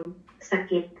siyang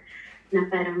sakit. na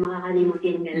parang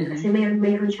makakalimutin ganun. Kasi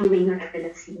mayroon siyang minor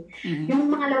epilepsy. Yung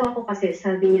pangalawa ko kasi,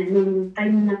 sabi niya, nung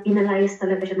time na pinalayas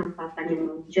talaga siya ng papa niya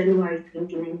noong January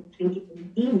 29,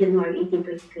 2020, January 18,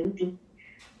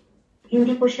 2020,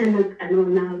 hindi po siya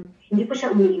hindi po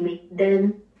siya umiimik.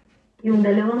 Then, yung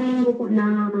 2 linggo po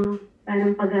na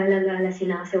parang pag-alagala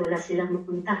sila kasi wala silang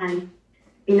mapuntahan,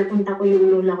 pinapunta ko yung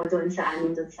lola ko doon sa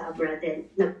abroad. Then,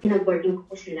 pinag-boarding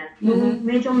ko sila. Yung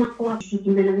medyo makuha,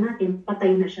 isipin na lang natin,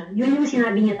 patay na siya. Yun yung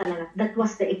sinabi niya talaga. That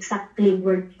was the exactly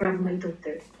word from my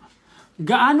daughter.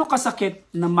 Gaano kasakit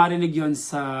na marinig yon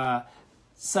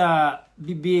sa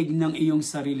bibig ng iyong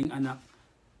sariling anak?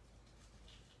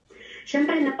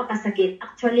 Siyempre, napakasakit.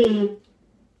 Actually,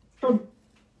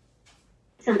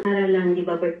 isang araw lang, di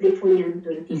ba, birthday po niya ng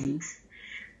 26.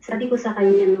 Sabi ko sa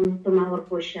kanya nung tumawag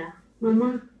po siya,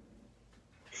 Mama,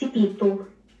 si Tito.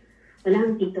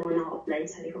 Walang Tito na naka-offline,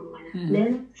 sabi ko nga.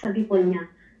 Then, sabi po niya,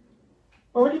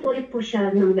 paulit-ulit po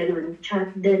siya ng ganun, chat.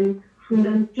 Then,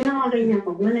 hanggang tinawagan niya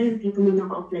ko, wala yung Tito mo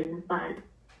naka-offline ng paano.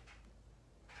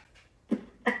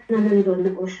 Tak na nandun,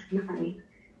 nag-usap na kami.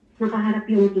 Nakaharap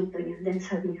yung Tito niya. Then,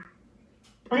 sabi niya,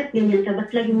 bakit ganyan ka? Ba't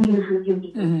lagi mo hinahanap yung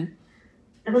Tito?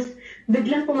 Tapos,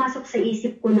 biglang pumasok sa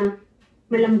isip ko na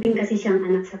malambing kasi siyang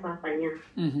anak sa papa niya.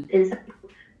 Then, sabi ko,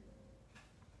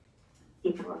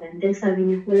 Tito agad. Then sabi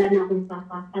niya, wala na akong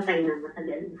papa, patay na,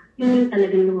 matagal na. Yun yung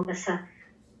talagang lumabas sa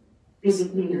bibig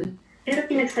niya yun. Pero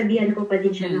pinagsabihan ko pa din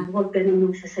siya na huwag ganun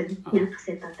yung sasabihin niya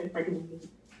kasi tatay pa din yun.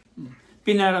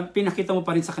 Pinakita mo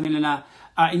pa rin sa kanila na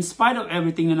in spite of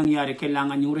everything na nangyari,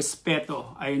 kailangan yung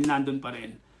respeto ay nandun pa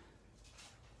rin.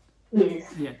 Yes.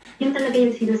 Yeah. Yun talaga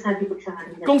yung sinasabi ko sa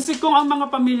kanila. Kung ang mga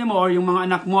pamilya mo or yung mga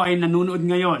anak mo ay nanonood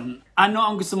ngayon, ano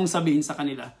ang gusto mong sabihin sa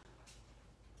kanila?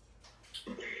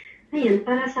 Ayun,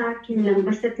 para sa akin lang,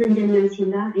 basta't nandyan lang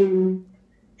sila, and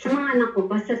sa mga anak ko,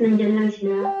 basta't nandyan lang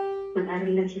sila,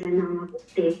 mag-aral lang sila ng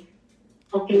mabuti.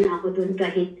 Okay na ako dun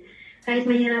kahit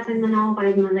mahirapan man ako,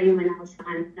 kahit malayo man ako sa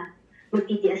kanila.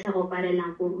 Magtitias ako para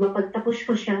lang po, mapagtapos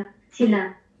ko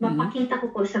sila, mapakita ko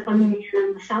po sa pamilya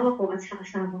ng asawa ko at sa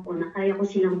asawa ko na kaya ko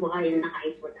silang buhayin na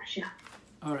kahit wala siya.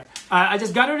 Alright. I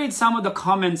just got to read some of the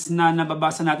comments na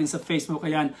nababasa natin sa Facebook.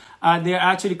 Ayan. They're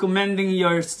actually commending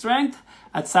your strength.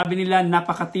 At sabi nila,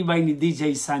 napakatibay ni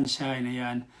DJ Sunshine.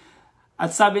 Ayan.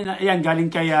 At sabi na, ayan, galing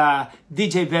kay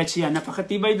DJ Betchy.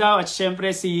 Napakatibay daw. At syempre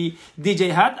si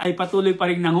DJ Hat ay patuloy pa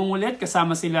rin nangungulit.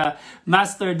 Kasama sila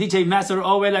DJ Master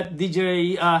Owel at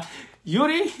DJ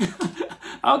Yuri.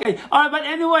 Okay. But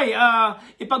anyway,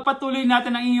 ipagpatuloy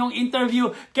natin ang inyong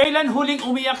interview. Kailan huling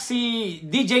umiyak si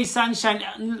DJ Sunshine?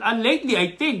 Lately,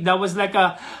 I think, that was like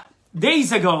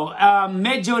days ago.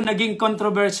 Medyo naging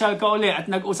controversial ka uli at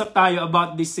nag-usap tayo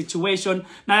about this situation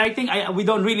na I think we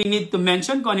don't really need to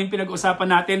mention kung ano yung pinag-usapan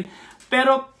natin.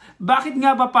 Pero bakit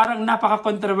nga ba parang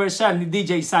napaka-controversial ni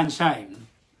DJ Sunshine?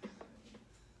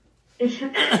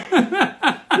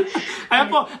 Ayan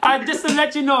po, just to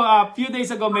let you know, a few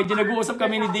days ago, medyo nag-uusap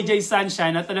kami ni DJ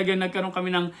Sunshine at talagang nagkaroon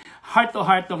kami ng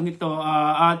heart-to-heart talk nito.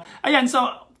 At ayan, so,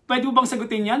 pwede mo bang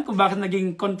sagutin yan kung bakit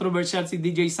naging controversial si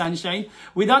DJ Sunshine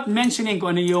without mentioning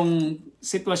kung ano yung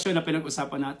sitwasyon na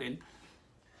pinag-usapan natin?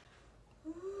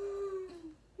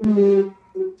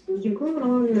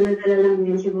 Siguro, nalagala lang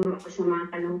din siguro ako sa mga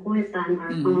kalungkutan or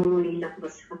pangungulilak ba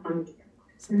sa kapamilya.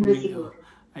 Siguro.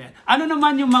 Ayan. Ano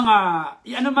naman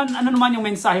yung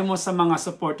mensahe mo sa mga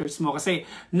supporters mo? Kasi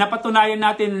napatunayan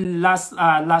natin last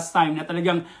time na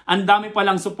talagang ang dami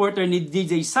palang supporter ni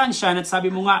DJ Sunshine at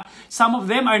sabi mo nga, some of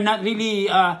them are not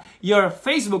really your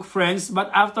Facebook friends,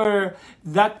 but after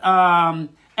that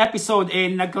episode,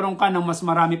 nagkaroon ka ng mas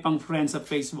marami pang friends sa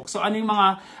Facebook. So ano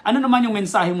naman yung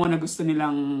mensahe mo na gusto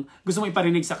mo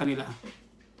iparinig sa kanila?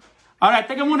 Alright,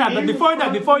 teka muna. But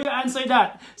before you answer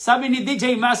that, sabi ni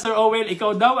DJ Master Owel,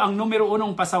 ikaw daw ang numero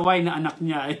 1 pasaway na anak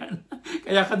niya. Ayan.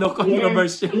 Kaya ka daw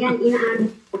controversial. Yan,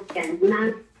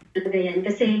 inaano talaga yan.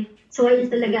 Kasi,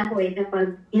 suwayin talaga ako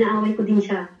kapag inaaway ko din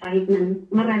siya, kahit ng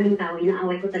maraming tao,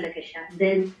 inaaway ko talaga siya.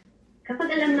 Then,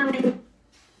 kapag alam namin,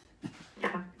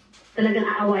 talagang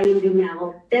aawayin din niya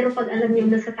ako. Pero pag alam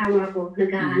niya nasa tama ko,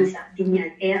 nag-a-hands up din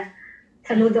yan. Kaya,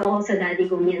 saludo ako sa daddy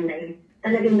ko niyan dahil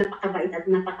talagang napakabait at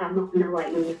napakamakunawain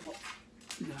niyo po.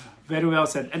 Very well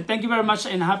said. And thank you very much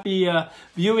and happy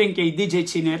viewing kay DJ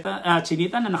Chinita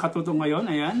na nakatutong ngayon.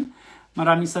 Ayan.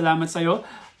 Maraming salamat sa iyo.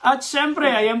 At syempre,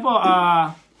 ayan po,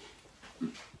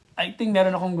 I think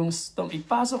meron akong gustong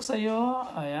ipasok sa iyo.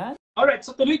 Ayan. Alright,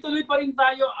 so tuloy-tuloy pa rin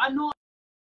tayo. Ano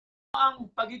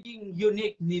ang pagiging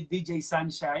unique ni DJ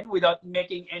Sunshine without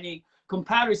making any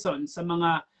comparison sa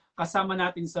mga kasama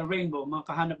natin sa Rainbow, mga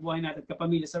kahanap buhay natin,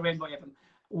 kapamilya sa Rainbow FM.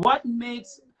 What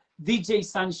makes DJ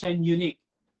Sunshine unique?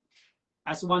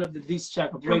 as one of the disc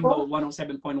check of Rainbow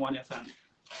 107.1 FM?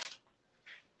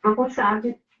 Ako sa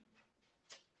akin,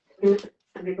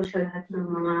 sabi ko sa lahat ng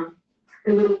mga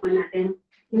grupo natin,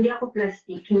 hindi ako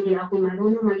plastic, hindi ako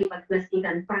marunong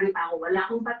magipag-plastikan, frank ako, wala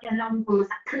akong pakialam kung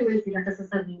masaktan man sila sa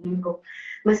sasabihin ko.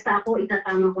 Basta ako,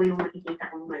 itatama ko yung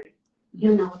makikita kong mali.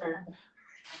 Yun ako talaga.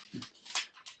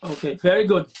 Okay, very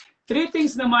good. 3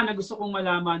 things naman na gusto kong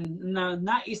malaman na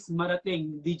nais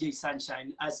marating DJ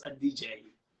Sunshine as a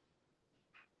DJ.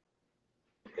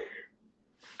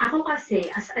 Ako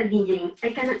kasi, as a DJ,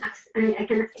 I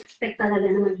cannot expect talaga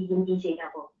na magiging DJ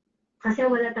ako. Kasi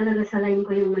wala talaga sa line ko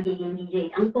yung magiging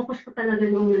DJ. Ang focus ko talaga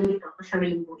nung nandito ako sa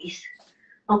Rainbow is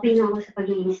okay na ako sa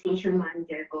pagiging station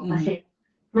manager ko. Kasi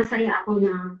masaya ako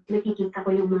na nakikita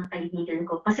ko yung mga kaibigan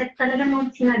ko. Kasi talaga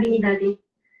nung sinabi ni Daddy,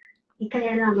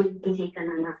 kaya lang mag-DJ ka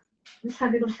na.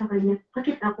 Sabi ko sa kanya,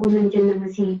 bakit ako nandiyan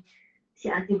naman si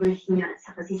Ate Virginia at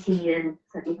saka si Sian,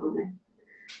 sabi ko na.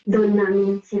 Doon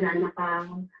namin sila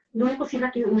doon ko sila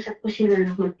kinuusap ko sila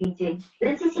na mag-DJ.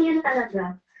 Then si Sian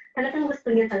talagang gusto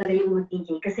niya talaga yung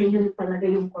mag-DJ kasi yun talaga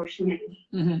yung course niya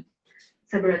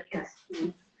sa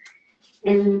broadcasting.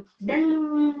 And then,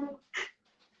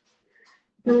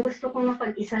 nung gusto kong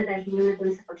mapag-isa dahil na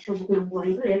doon sa pagsubok ng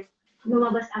buhay ulit,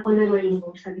 lumabas ako ng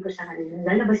Rainbow, sabi ko sa kanila,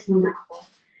 lalabas muna ako.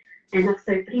 And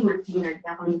after 3 months,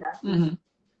 ginagawa ako nila.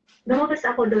 Lumabas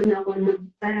ako doon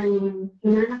parang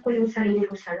hinanap ko yung sarili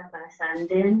ko sa labasan.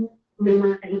 Then, may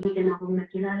mga kaibigan akong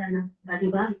nakilala na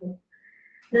bari-bari.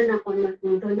 Doon ako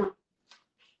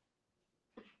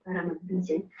para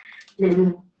mag-DJ.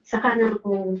 Then, saka na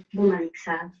ako bumalik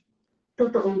sa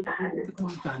totoong tahanan.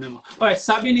 Totoong tahanan mo. Okay,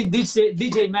 sabi ni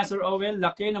DJ Master Owen,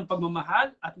 laki ng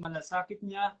pagmamahal at malasakit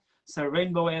niya sa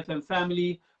Rainbow FM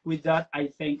family. With that,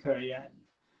 I thank her. Yan.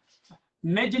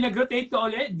 Medyo nag-rotate ko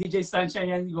ulit. DJ Sunshine,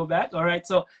 yan, go back. Alright,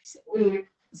 so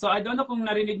I don't know kung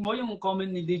narinig mo yung comment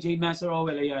ni DJ Master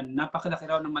Owen. Ayan, napakalaki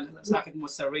raw ng malasakit mo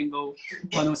sa Rainbow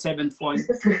 107.1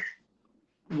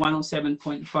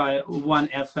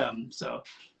 FM. So,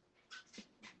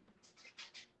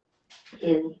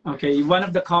 okay, one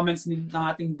of the comments ng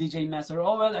ating DJ Master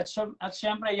Owen at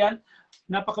syempre yan,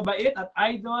 napakabait at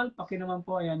idol. Paki naman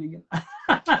po, ayan.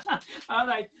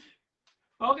 Alright.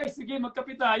 Okay, sige,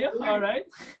 magkape tayo. Alright.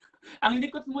 Ang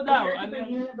likot mo daw.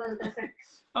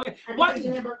 Okay. What?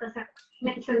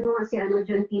 Mention mo kasi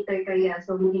John Peter kaya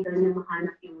so hindi daw niya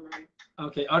mahanap yung line.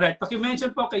 Okay, alright.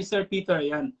 Paki-mention po kay Sir Peter,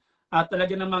 yan.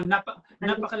 Talaga namang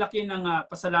napakalaki ng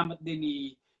pasalamat din ni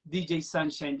DJ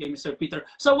Sunshine kay Mr. Peter.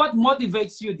 So what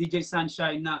motivates you, DJ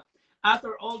Sunshine, na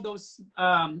after all those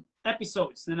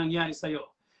episodes na nangyari sa'yo,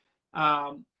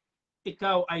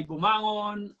 ikaw ay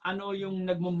bumangon? Ano yung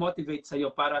nagmo-motivate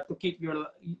sa'yo para to keep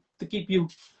you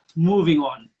moving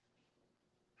on?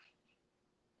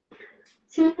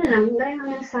 Simple lang, gaya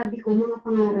ng sabi ko, mga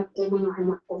pangarap ko, mga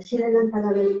anak ko, sila lang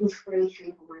talaga yung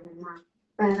inspiration ko na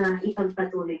para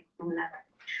ipagpatuloy ng lahat.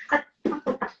 At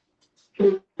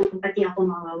pati ako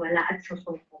mawawala at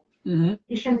susuko.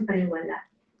 Siyempre wala.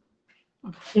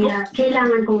 Kaya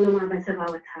kailangan kong lumaban sa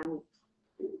bawat hamon.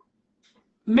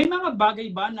 May mga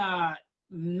bagay ba na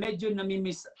medyo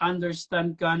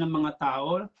nami-misunderstand ka ng mga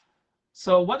tao?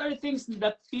 So what are the things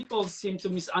that people seem to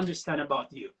misunderstand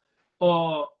about you?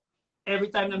 O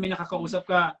every time na may nakakausap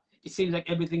ka, it seems like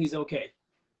everything is okay?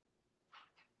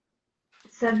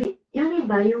 Sabi, yung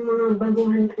iba, yung mga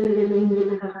baguhan talaga na hindi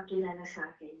nakakakilala sa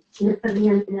akin.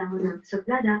 Sinasabihan nila ako ng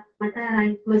suplada,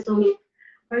 mataray, masungit.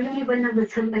 Or yung iba naman,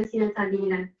 sometimes sinasabi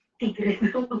nila, tigre.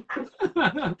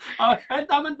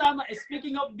 Tama-tama.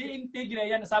 Speaking of being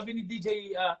tigre, yan, sabi ni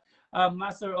DJ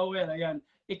Master Owen, ayan,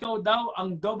 ikaw daw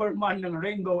ang Doberman ng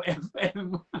Rainbow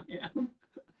FM.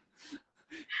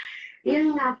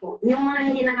 Yun nga po, yung mga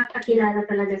hindi nakakakilala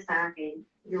talaga sa akin,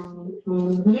 yung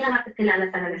hindi nakakakilala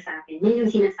talaga sa akin, yun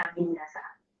yung sinasabi nila sa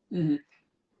akin.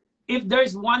 If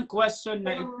there's one question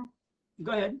na...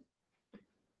 Go ahead.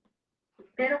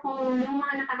 Pero kung yung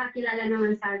mga nakakakilala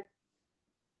naman sa akin,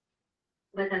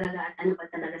 ba talaga at ano ba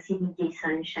talaga si DJ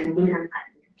Sunshine, bilang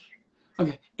kanya.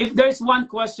 Okay. If there's one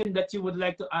question that you would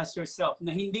like to ask yourself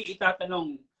na hindi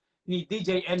itatanong ni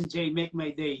DJ MJ Make My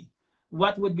Day,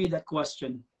 what would be that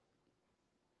question?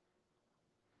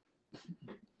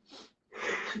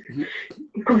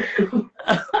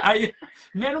 Ay,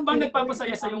 meron bang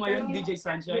nagpapasaya sa'yo ngayon, DJ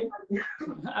Sunshine?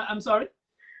 I'm sorry?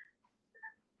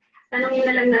 Tanongin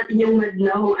na lang natin yung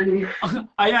madlaw. Ano yun?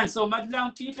 Ayan, so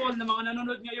madlang people na mga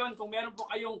nanonood ngayon, kung meron po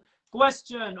kayong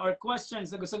question or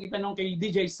questions na gustong itanong kay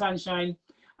DJ Sunshine,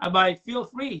 abay, feel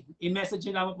free. I-message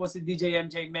nyo naman po si DJ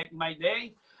MJ Make My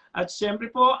Day. At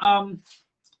syempre po,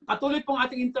 patuloy pong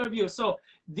ating interview. So,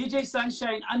 DJ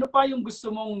Sunshine, ano pa yung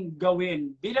gusto mong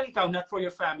gawin? Bilang ikaw, not for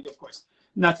your family, of course.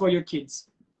 Not for your kids.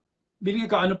 Bilang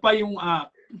ikaw, ano pa yung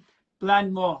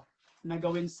plan mo na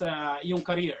gawin sa iyong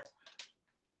career?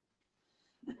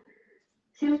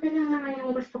 Siyempre na naman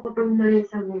yung gusto ko pang gawin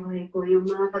sa buhay ko, yung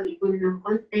mga pag-ipon ng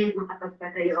konti,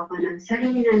 makapagpatayo ako ng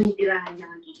sarili na nitirahan na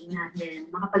magiging natin,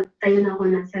 makapagtayo na ako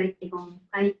ng sarili kong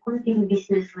kahit konting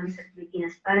business lang sa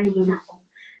Pilipinas para hindi na ako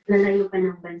lalayo pa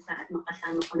ng bansa at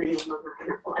makasama ko na yung mga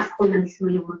anak ko at ako na mismo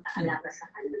yung mag-aalaga sa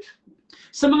kanila.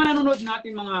 Sa mga nanonood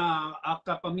natin, mga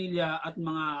kapamilya at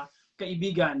mga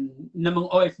kaibigan na mga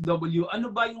OFW, ano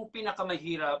ba yung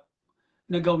pinakamahirap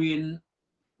na gawin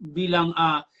bilang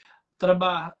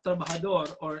trabahador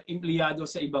or empleyado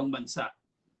sa ibang bansa?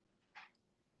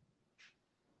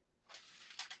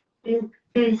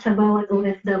 Sa bawat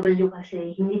OFW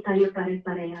kasi, hindi tayo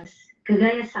pare-parehas.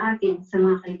 Kagaya sa akin, sa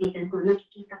mga kaibigan ko,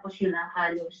 nakikita ko sila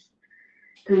halos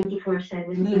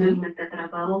 24/7 silang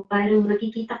nagtatrabaho. Parang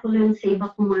nakikita ko lang sa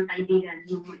iba kong mga kaibigan,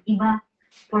 yung iba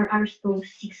 4 hours to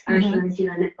 6 hours lang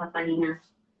sila nagpapahinga.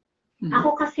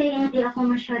 Ako kasi hindi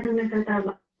ako masyadong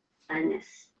nagtatrabaho.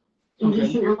 Honest.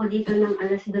 Igising ako dito ng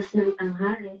 2:00 ng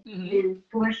tanghali. Then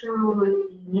 2 hours lang ako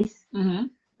maglinis.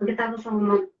 Pagkatapos ako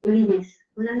maglinis,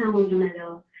 wala na akong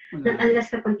ginagawa. Not unless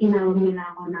kapag tinawag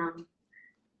nila ako na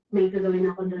may gagawin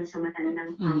ako doon sa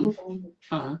matandang amo ko.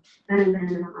 Parang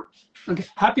gano'n lang ako. Okay.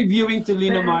 Happy viewing to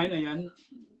Lina Mine. Ayan.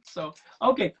 So,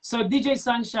 okay. So, DJ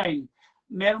Sunshine,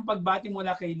 merong pagbati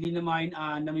mula kay Lina Mine.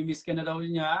 Namimiss ka na daw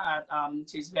niya at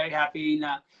she's very happy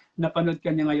na napanood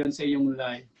ka niya ngayon sa iyong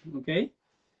live. Okay?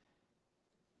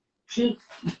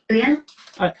 Yan?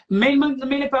 May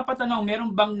nagpapatanong,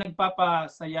 meron bang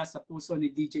nagpapasaya sa puso ni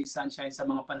DJ Sunshine sa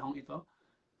mga panahong ito?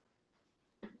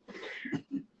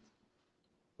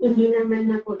 Hindi naman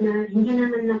na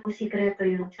po sikreto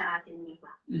yun sa atin, di ba?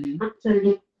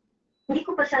 Actually, hindi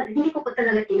ko pa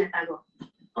talaga tinatago.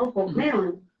 Opo,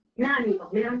 meron. Inamin ko,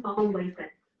 meron pa akong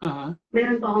boyfriend.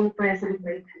 Meron pa akong present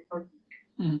boyfriend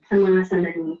sa mga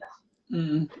sandali nito.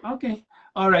 Okay.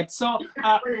 Alright. So,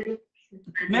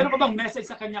 meron ka bang message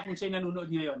sa kanya kung siya'y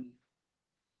nanonood ngayon?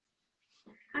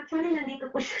 Actually, nandito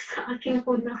po siya sa aking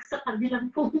phone, sa kabilang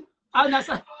phone.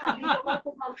 Nasa...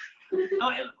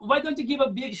 Why don't you give a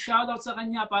big shout out sa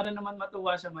kanya para naman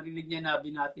matuwa siya, marinig niya na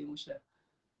binati mo siya?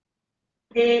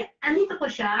 Andito po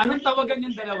siya. Anong tawagan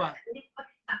yung dalawa?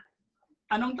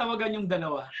 Anong tawagan yung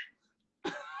dalawa?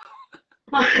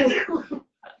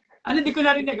 Hindi ko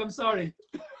narinig, I'm sorry.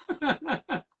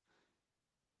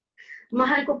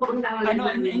 Mahal ko po ang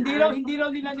tawagan. Hindi raw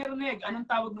nila narinig. Anong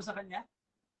tawag mo sa kanya?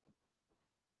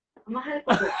 Mahal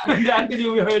ko po.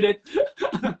 Actually, we heard it.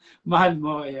 Mahal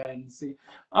mo, ayan. See.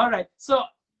 Alright, so,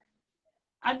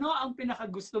 ano ang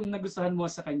pinakagustong nagustuhan mo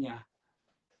sa kanya?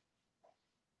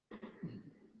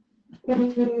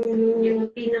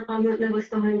 Yung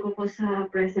pinaka-nagustuhan ko po sa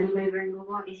present boyfriend ko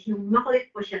po is yung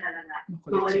makulit po siya talaga.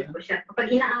 Makulit po siya.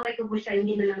 Kapag inaaway ko po siya,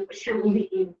 hindi na lang po siya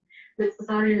umiin.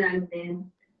 Nagsasorry lang din.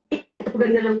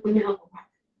 Tugan na lang po niya ako.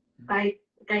 Kahit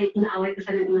inaaway ko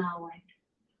siya ng inaaway.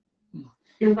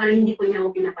 Yung parang hindi po niya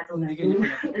ako pinapatulan.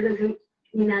 Talagang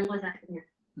hinaan ko sa kanya.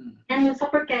 And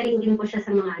super caring din po siya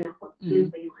sa mga anak ko. Yun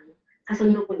po yung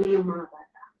kasundo po niya yung mga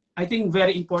bata. I think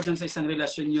very important sa isang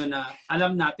relasyon yun na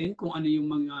alam natin kung ano yung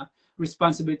mga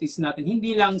responsibilities natin.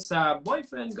 Hindi lang sa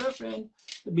boyfriend, girlfriend,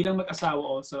 bilang mag-asawa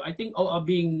also. I think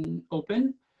being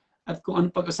open at kung ano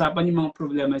pag-usapan yung mga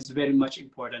problema is very much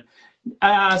important.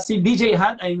 Si DJ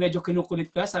Hat ay medyo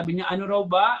kinukulit ka. Sabi niya, ano raw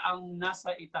ba ang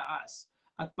nasa itaas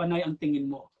at panay ang tingin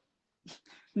mo?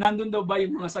 Nandun daw ba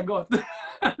yung mga sagot?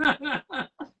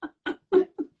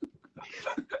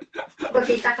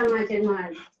 Pagkita ka nga dyan,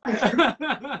 Mahal.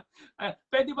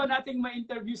 Pwede ba nating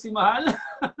ma-interview si Mahal?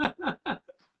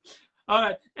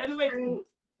 Alright. Anyway,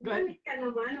 go ahead. Ka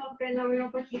naman, okay naman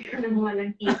yung pagkita ng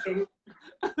walang kitchen.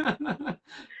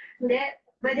 Hindi,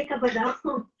 pwede ka ba daw?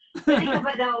 Pwede ka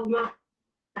ba daw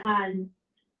makakal?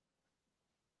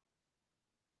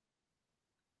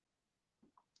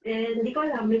 Hindi ko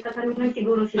alam, may katanungan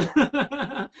siguro sila.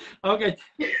 Okay.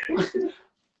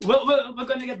 We're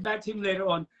gonna get back to him later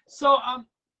on. So,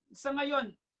 sa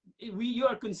ngayon, you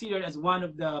are considered as one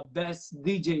of the best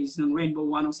DJs ng Rainbow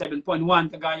 107.1.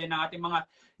 Kagaya ng ating mga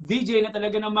DJ na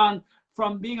talaga naman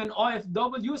from being an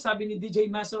OFW, sabi ni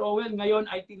DJ Master Owen, ngayon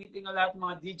ay tinitingnan lahat ng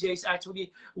mga DJs. Actually,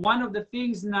 one of the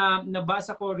things na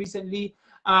nabasa ko recently,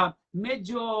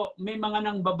 medyo may mga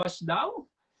nang babash daw.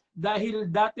 Dahil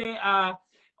dati,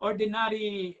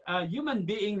 ordinary human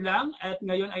being lang at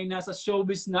ngayon ay nasa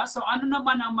showbiz na. So ano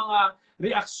naman ang mga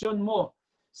reaksyon mo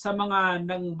sa mga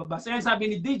nang babasa? Sabi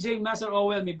ni DJ Master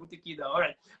Owell, may butiki daw.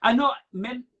 Alright.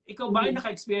 ikaw ba ay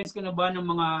naka-experience ka na ba ng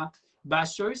mga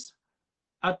bashers?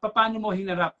 At paano mo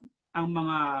hinarap ang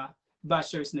mga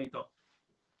bashers na ito?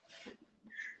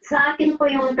 Sa akin po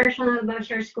yung personal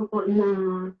bashers ko po na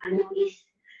ano is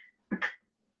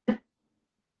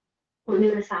kung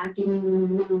nila sa akin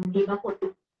nung di ba po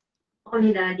ako ni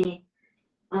Daddy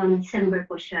December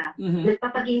po siya.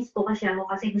 Nagpapag-games po kasi ako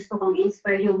kasi gusto kong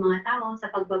inspire yung mga tao sa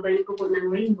pagbabalik ko po ng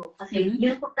rainbow. Kasi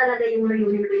yun po talaga yung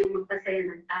layunin ko yung magpasaya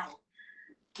ng tao.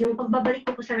 Yung pagbabalik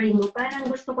ko po sa rainbow, parang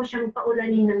gusto ko siyang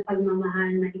paulanin ng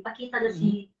pagmamahal na ipakita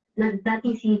na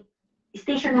dating si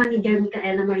Station Manager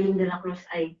Micaela Marin de la Cruz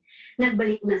ay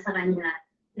nagbalik na sa kanila.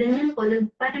 Then yun po,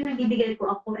 parang nagbibigay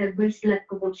po ako every slot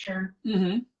ko po siya.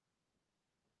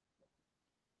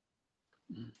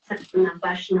 Sa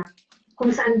bash na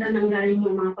kung saan daw nanggaling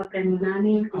yung mga papremyo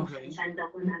namin, kung saan daw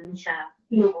po namin siya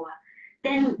pinukuha.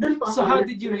 Then, doon po ako. So how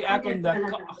did you react on that?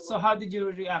 So how did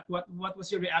you react? What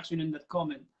was your reaction in that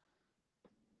comment?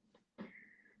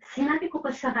 Sinabi ko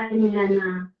po sa kanila na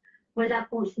wala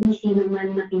po sino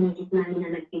man na pinilit namin na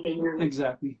nagbigay ng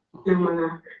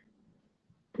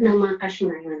ng mga cash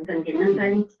na yun. Kundi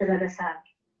nanggaling talaga sa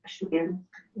cash na yun.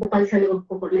 Bukal sa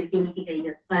loob ko po na ibinibigay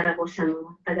yun para po sa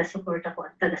mga taga-suporta ko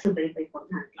at taga-subaybay po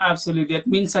natin. Absolutely. At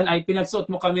minsan ay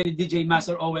pinagsuot mo kami ni DJ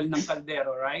Master Owel ng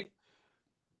Caldero, right?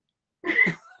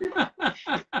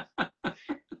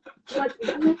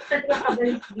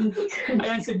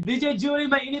 Ayan, si DJ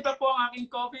Jury, mainit pa po ang aking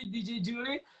coffee, DJ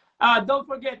Jury. Don't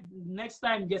forget, next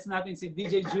time, guest natin si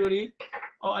DJ Jury.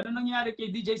 O, ano nangyari kay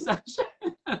DJ Sunshine?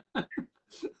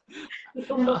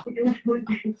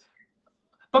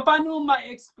 Paano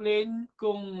ma-explain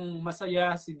kung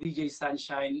masaya si DJ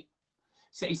Sunshine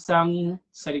sa isang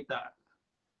salita?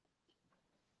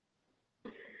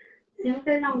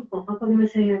 Simple lang po, kapag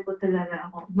masaya po talaga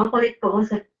ako. Makulit po ako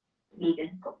sa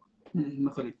kaibigan ko.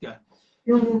 Makulit ka.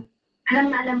 Yung alam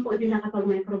na alam po nila kapag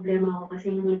may problema ako kasi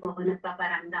hindi po ako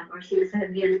nagpaparamdam or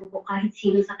sinasabihan ko po kahit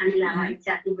sino sa kanila, kahit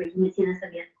sa ating bird, hindi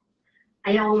sinasabihan ko.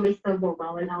 Ayaw akong may storbo,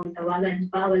 bawal akong tawagan,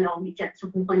 bawal akong i-chat,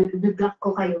 subukan nyo, block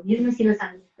ko kayo. Yun yung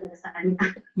sinasabi ko sa kanila.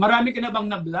 Marami ka na bang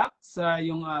na-block sa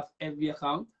yung FB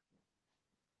account?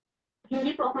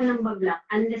 Hindi po ako nang ba-block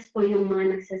unless po yung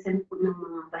mga nagsasend po ng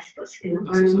mga bastos.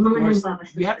 Or mga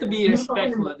nambabastos. We have to be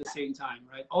respectful at the same time,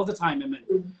 right? All the time, I mean.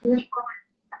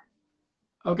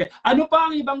 Okay. Ano pa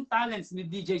ang ibang talents ni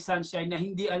DJ Sunshine na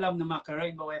hindi alam ng mga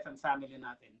ka-Rainbow FM family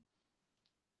natin?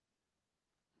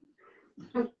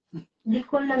 Hindi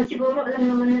ko lang. Siguro alam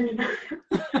naman na nila.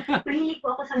 Mahilig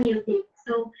po ako sa music.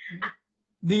 So,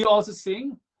 do you also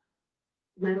sing?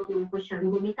 Marunong po siyang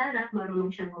gumitara,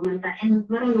 marunong siyang kumanta, and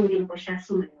marunong din po siya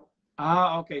sumayaw.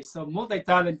 Okay. So,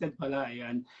 multi-talented pala.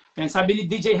 Ayan. Ayan. Sabi ni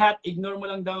DJ Hat, ignore mo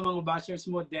lang daw mga bashers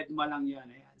mo, dead ma lang yan.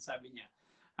 Ayan, sabi niya.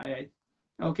 Ayan.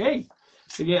 Okay.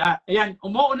 Sige, ayan.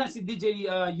 Umuuna si DJ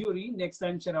Yuri. Next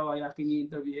time siya raw ay aking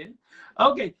i-interviewin.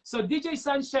 Okay. So, DJ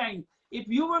Sunshine, if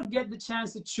you were get the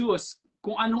chance to choose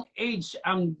kung anong age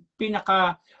ang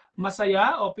pinaka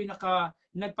masaya o pinaka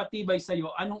nagpatibay sa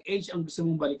iyo, anong age ang gusto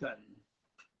mong balikan?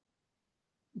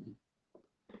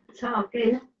 Sa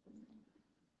akin,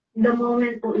 the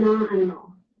moment po na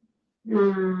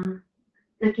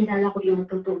nakilala ko yung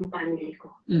totoong family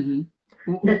ko.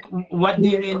 What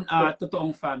do you mean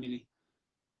totoong family?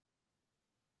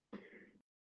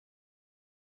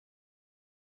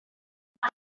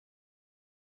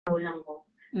 Lang ko.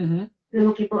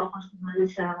 Lumaki po ako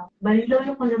sa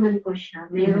balilolo ko naman po siya.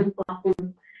 Meron po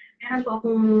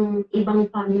akong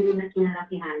ibang family na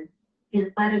kinarakihan.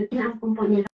 Parang pinaampun po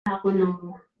nila ako ng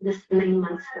just 9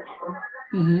 months po ako.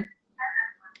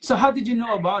 So how did you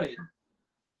know about it?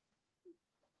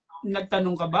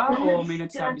 Nagtanong ka ba o may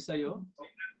nagsabi sa'yo?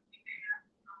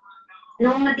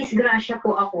 Nung nadisgrasya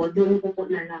po ako, doon ko po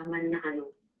nalaman na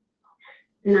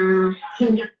na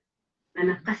hindi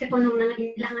kasi po nung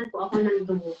nangailangan po ako ng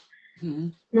dugo,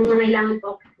 nung nangailangan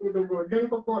po ako ng dugo, doon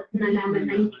ko po nalaman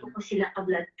na hindi ko po sila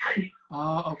ka-blood type.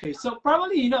 Okay. So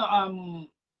probably,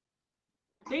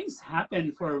 things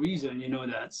happen for a reason, you know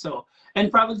that. So, and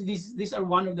probably these are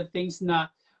one of the things na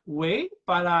way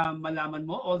para malaman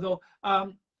mo. Although,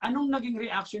 anong naging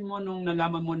reaction mo nung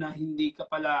nalaman mo na hindi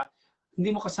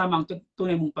mo kasama ang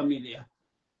tunay mong pamilya?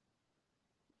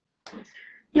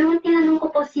 Yung tinanong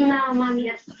ko po sina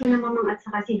mamang at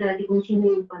saka si daddy kung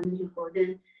sino yung pamilya ko,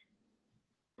 then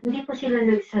hindi po sila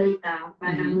nagsalita,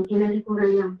 parang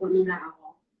tinalikuran lang po nila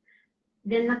ako.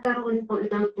 Then nagkaroon po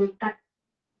ng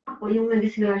ako, yung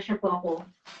nadisgrasya po ako,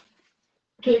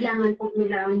 kailangan po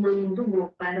nila ng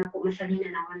dugo para po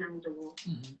masalinan ako ng dugo.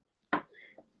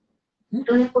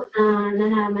 Doon po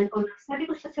nalaman ko, sabi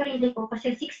ko sa sarili ko,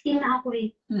 kasi 16 na ako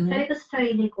eh, sabi ko sa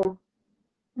sarili ko,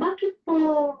 bakit po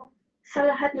sa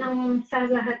lahat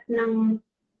ng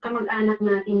kamag-anak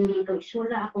natin dito is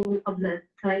wala akong ka-blood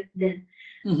type din.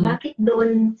 Bakit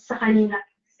doon sa kanila,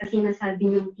 sa sinasabi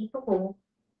ng tito ko,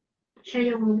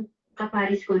 siya yung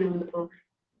kaparis ko nung ito.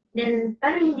 Then,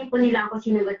 parang hindi po nila ako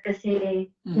sinagot kasi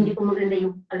hindi po maganda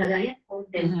yung kalagayan ko.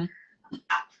 Then,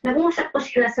 nag-uusap po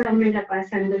sila sa may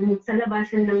labasan, doon sa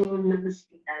labasan ng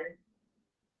hospital.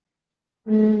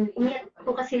 Iniyak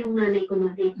po kasi yung nanay ko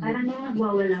natin. Parang yung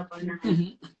nagwawala po na.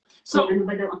 So, ano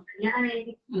ba daw ang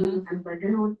nangyari? Ano ba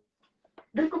ganun?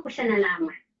 Doon ko po siya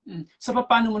nalaman. So,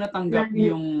 paano mo natanggap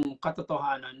yung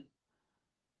katotohanan?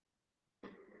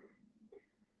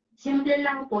 Simple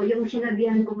lang po, yung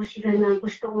sinabihan ko po sila na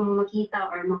gusto kong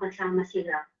makita or makasama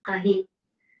sila kahit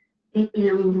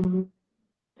ilang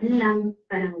lang,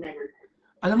 parang gano'n.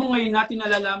 Alam mo, ngayon natin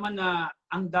nalalaman na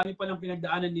ang dami palang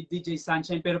pinagdaanan ni DJ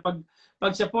Sunshine, pero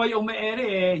pag siya po ay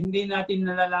umaere, hindi natin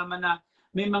nalalaman na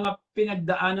may mga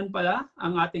pinagdaanan pala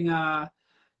ang ating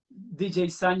DJ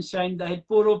Sunshine dahil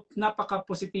puro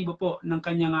napaka-positibo po ng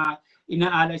kanyang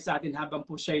inaalay sa atin habang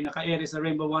po siya ay naka-ere sa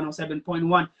Rainbow 107.1.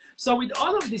 So with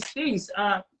all of these things,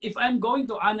 if I'm going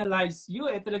to analyze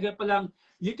you, talaga palang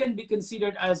you can be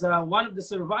considered as one of the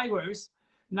survivors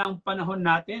ng panahon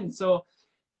natin. So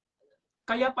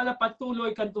kaya pala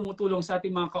patuloy kang tumutulong sa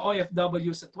ating mga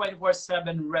ka-OFW sa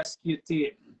 24/7 Rescue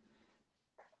Team.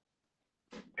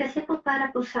 Kasi po para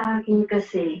po sa akin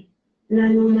kasi,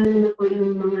 lalo-lalo na po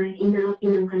yung mga inaapi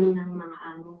ng kanilang mga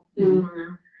amo, yung mga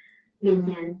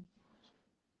ganyan.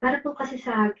 Para po kasi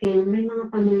sa akin, may mga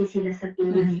pamilya sila sa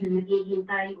Pinas na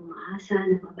naghihintay, umaasa,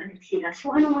 na mabalik sila.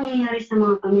 So ano mangyayari sa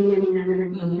mga pamilya nila na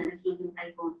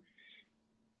naghihintay po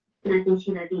natin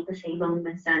sila dito sa ibang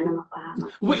bansa na mapahamak?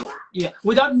 Yeah,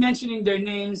 without mentioning their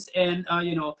names and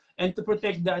you know, and to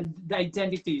protect the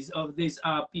identities of these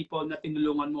people na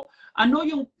tinulungan mo. Ano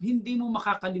yung hindi mo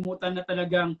makakalimutan na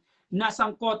talagang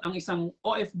nasangkot ang isang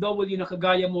OFW na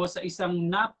kagaya mo sa isang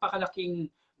napakalaking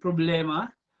problema?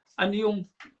 Ano yung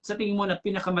sa tingin mo na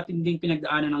pinakamatinding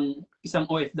pinagdaanan ng isang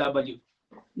OFW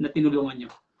na tinulungan nyo?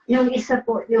 Yung isa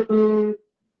po,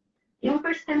 yung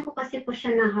first time ko kasi po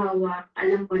siya nahawak,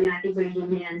 alam po natin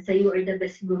Virginia yan, sa You Are the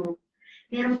Best group.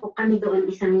 Meron po kami doon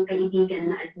isang kaibigan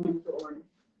na admin doon.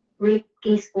 Rape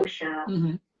case po siya.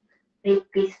 Rape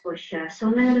case po siya.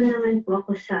 So, nandun naman po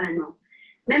ako sa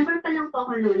member pa lang po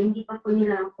ako noon, hindi pa po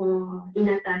nila ako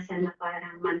inatasan na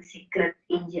parang mag-secret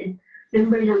agent.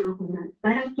 Member lang ako noon.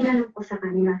 Parang tinanong ko sa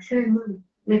kanila, Sir,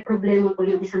 may problema po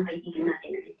yung isang kaibigan natin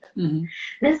na dito.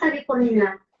 Then sabi po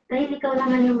nila, dahil ikaw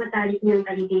naman yung matalik niyang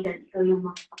kaibigan, ikaw yung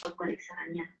makapag-connect sa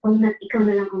kanya. Kung ikaw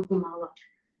na lang ang humawak.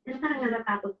 Then parang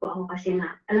natatakot po ako kasi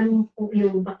alam mo po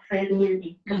yung backfire niyan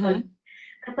eh.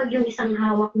 Kapag yung isang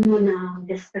hawak mo na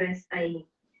distress ay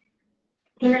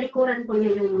tinalikuran po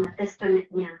niya yung testament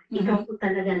niya. Ikaw po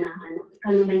talaga na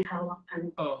ikaw na may hawak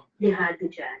dihado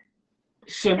dyan.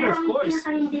 Siyempre, of course. Pero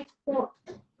ang hindi po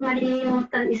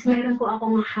malilimutan is meron po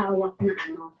akong hawak na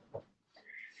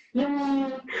yung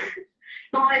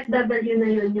OFW na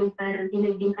yun, yung parang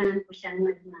tinagbingkanan po siya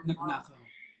nagnakaw.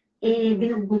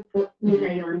 Binugbog po nila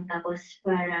yun, tapos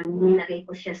parang nilagay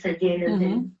po siya sa jail,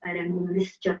 then parang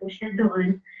nilistya po siya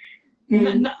doon.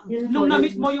 Nung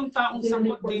na-meet mo yung taong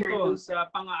sangkot dito sa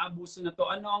pang-aabuso na to,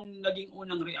 ano ang naging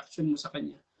unang reaction mo sa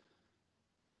kanya?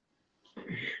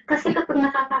 Kasi kapag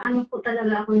nakakaano po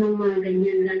talaga ako ng mga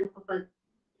ganyan, lalo kapag,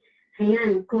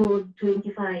 ayan, code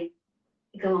 25,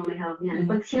 ikaw ang may hawak niyan.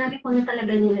 Pag sinabi ko na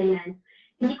talaga nila yan,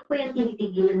 hindi ko po yan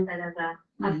tinitigilan talaga.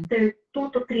 After 2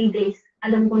 to 3 days,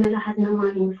 alam ko na lahat ng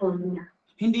mga info niya.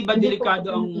 Hindi ba delikado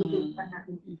ang...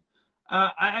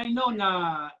 I know na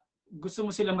gusto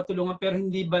mo sila matulungan, pero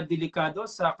hindi ba delikado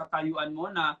sa katayuan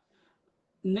mo na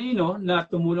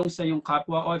tumulong sa iyong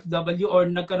kapwa OFW, or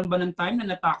nagkaroon ba ng time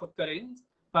na natakot ka rin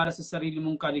para sa sarili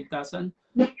mong kaligtasan?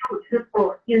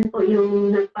 Yun po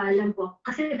yung nagpaalam po.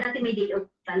 Kasi dati may day off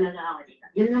talaga ako dito.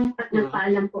 Yun yung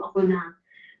nagpaalam po ako na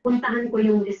puntahan ko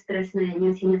yung distress na yan,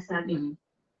 yung sinasabi.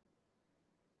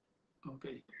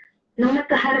 Okay. Nung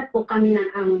nagkaharap po kami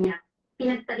ng amo niya,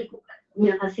 pinagtalikuran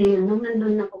niya kasi nung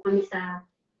nandun na po kami sa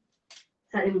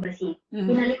embassy,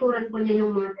 pinalikuran po niya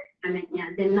yung mga testament niya.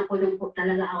 Then nakulong po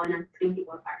talaga ako ng 24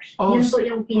 hours. Yun po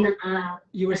yung pinaka...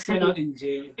 You were sent out in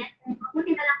jail.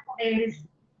 Buti na lang po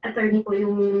attorney po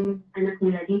yung anak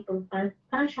nila dito.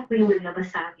 Parang siya po yung naglabas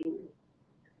sa akin.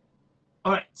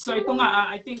 Alright, so ito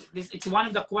nga, I think it's one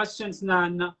of the questions na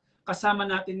kasama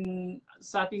natin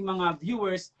sa ating mga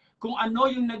viewers, kung ano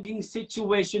yung naging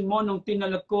situation mo nung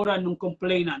tinalikuran ng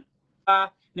complainant.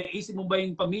 Naisip mo ba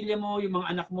yung pamilya mo, yung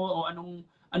mga anak mo, o ano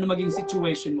maging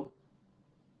situation mo?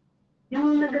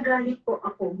 Yung nagagalit po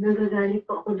ako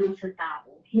dun sa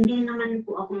tao. hindi naman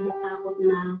po ako natakot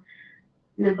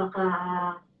na baka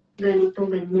ganito,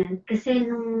 ganyan. Kasi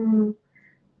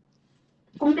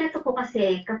kumpleto po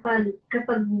kasi kapag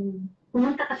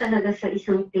pumunta ka talaga sa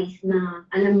isang place na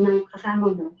alam ng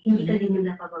kasama mo, hindi ka din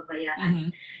nila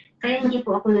pababayaan. Kaya hindi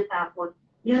po ako natakot.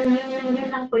 Yun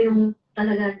lang po yung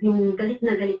talaga, yung galit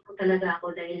na galit po talaga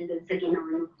ako dahil doon sa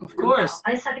ginawa. Of course.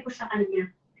 Kaya sabi ko sa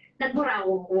kanya, nagmura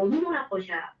ko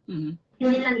siya.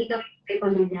 Hindi lang ikaw may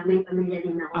pamilya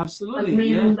din ako. Absolutely. Pag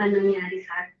mayroon ba nangyari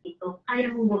sa akin ito, kaya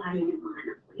mong buhayin yung mga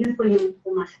anak ko. Yun po yung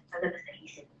pumasok talaga sa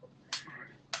isip ko.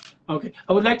 Okay.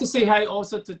 I would like to say hi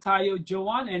also to Tayo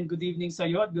Joan and good evening sa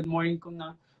iyo at good morning kung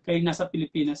kayo nasa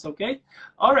Pilipinas, okay?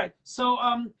 All right. So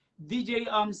DJ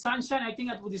Sunshine, I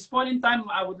think at this point in time,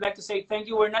 I would like to say thank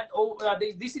you. We're not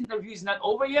this interview is not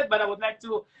over yet, but I would like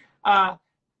to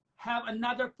have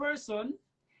another person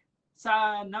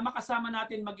na makasama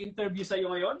natin mag-interview sa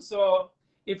iyo ngayon. So,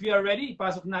 if you are ready,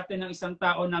 ipasok natin ng isang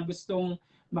tao na gustong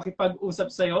makipag-usap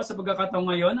sa iyo sa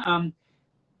pagkakataong ngayon.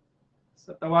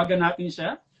 So, tawagan natin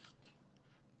siya.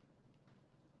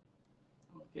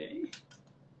 Okay.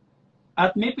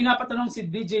 At may pinapatanong si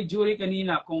DJ Jury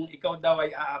kanina kung ikaw daw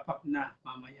ay aapak na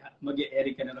mamaya.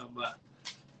 Mag-e-eri ka na raw ba?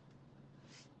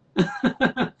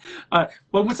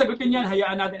 Huwag mo sagutin yan,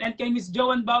 hayaan natin. And kay Miss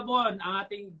Joan Babon, ang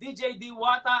ating DJ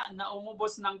Diwata na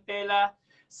umubos ng tela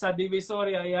sa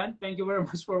Divisoria. Ayan. Thank you very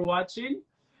much for watching.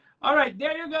 Alright,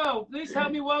 there you go. Please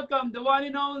help me welcome the one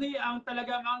and only, ang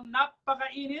talagang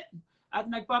napakainit at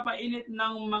nagpapainit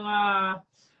ng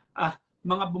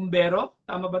mga bumbero.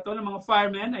 Tama ba to? Ng mga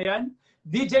firemen. Ayan.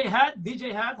 DJ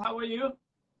Hat, how are you?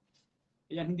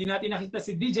 Ayan, hindi natin nakita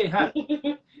si DJ Hat.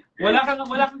 Wala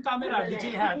kang camera,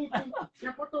 DJ Hat.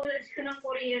 Naputulan ko ng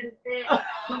kuryente.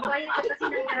 Magbayad ka kasi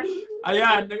ng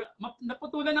Ayan,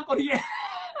 naputulan ng kuryente.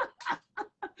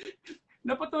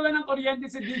 Naputulan ng kuryente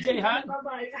si DJ Hat.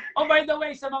 Oh, by the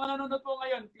way, sa mga nanonood po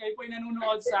ngayon, kayo po ay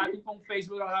nanonood sa ating pong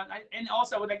Facebook account. And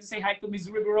also, I would like to say hi to Ms.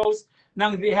 Ruby Rose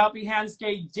ng The Helping Hands,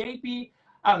 kay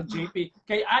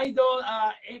kay Idol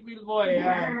April Boy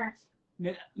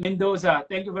Mendoza.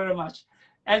 Thank you very much.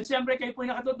 And siyempre kayo po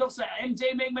nakatutok sa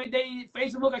MJ Make My Day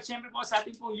Facebook at siyempre po sa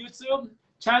ating pong YouTube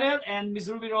channel. And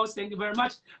Ms. Ruby Rose, thank you very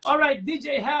much. Alright,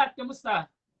 DJ Hat, kamusta?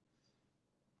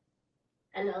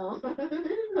 Hello.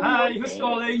 Hi, who's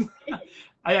calling?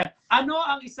 Ayan. Ano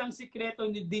ang isang sikreto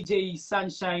ni DJ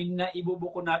Sunshine na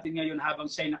ibubuko natin ngayon habang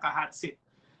siya naka-hot seat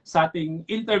sa ating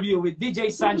interview with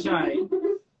DJ Sunshine?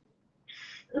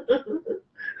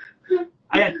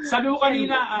 Ayan, sabi mo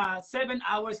kanina, 7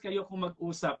 hours kayo kung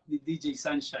mag-usap ni DJ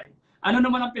Sunshine. Ano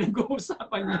naman ang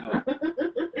pinag-uusapan niyo?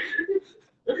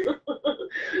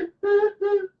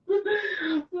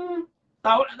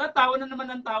 Tawa na naman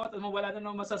ng tawa at wala na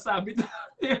naman masasabi.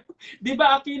 Di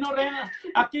ba,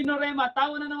 Aquino Rema,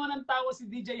 tawa na naman ng tawa si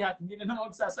DJ Hat, hindi na naman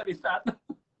magsasalita.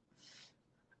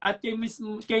 At kay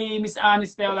Miss Anne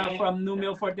Stella from New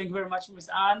Milford, thank you very much,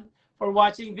 Miss Anne, for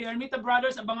watching. The Ermita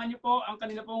Brothers, abangan niyo po ang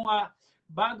kanila pong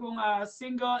bagong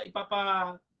single,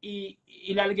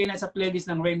 ilalagay na sa playlist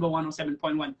ng Rainbow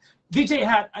 107.1. DJ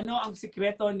Hat, ano ang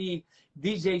sikreto ni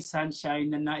DJ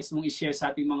Sunshine na nais mong i-share sa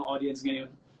ating mga audience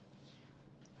ngayon?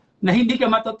 Na hindi ka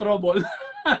matotrouble.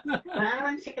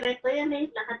 Parang sikreto yan eh.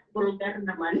 Lahat vulgar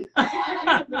naman.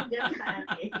 Vulgar sa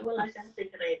akin. Wala siyang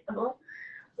sikreto.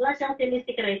 Wala siyang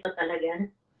sinisikreto talaga.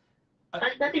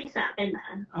 Pagdating sa akin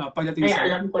kaya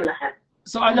alam ko lahat.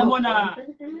 So alam mo na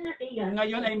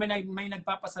ngayon ay may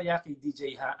nagpapasaya kay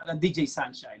DJ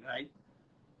Sunshine, right?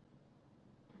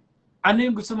 Ano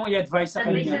yung gusto mong i-advise sa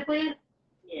kanya?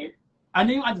 Yes.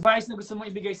 Ano yung advice na gusto mong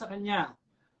ibigay sa kanya?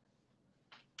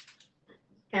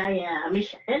 Kaya,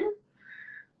 Michelle,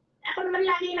 ako naman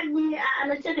lagi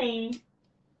nag-ano dyan eh.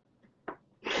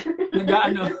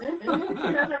 Nag-ano?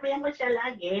 Sinasabihan ko siya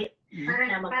lagi.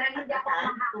 Parang hindi ako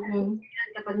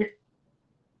kapag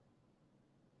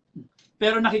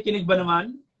Pero nakikinig ba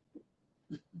naman?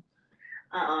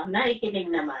 Oo,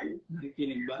 nakikinig naman.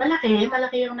 Nakikinig ba?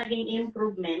 Malaki yung naging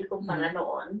improvement kumpara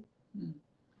noon.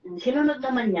 Sinunod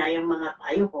naman niya yung mga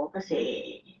payo ko kasi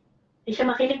hindi siya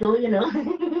makinig you know.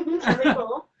 Sabi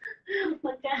ko,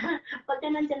 pagka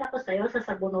nandyan ako sa'yo,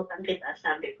 sasabunutan kita,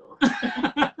 sabi ko.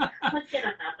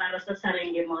 Magtira ka para sa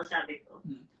sarili mo, sabi ko.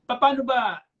 Paano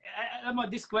ba, alam mo,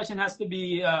 this question has to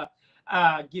be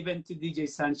given to DJ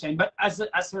Sunshine, but as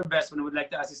her best friend, I would like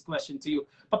to ask this question to you.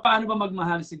 Paano ba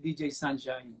magmahal si DJ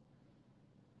Sunshine?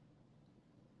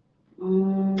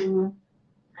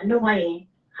 Ano ba eh?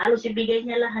 Halos ibigay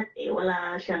niya lahat eh.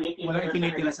 Wala siyang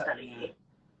itinitira sa kanya.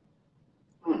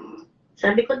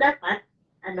 Sabi ko dapat,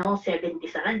 70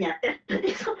 sa kanya, 30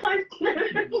 sa partner.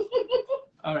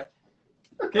 Alright.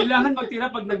 Kailangan magtira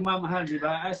pag nagmamahal, di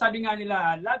ba? Sabi nga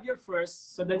nila, love your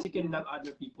first so that you can love other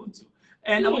people too.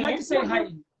 And I would like to say hi.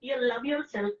 You love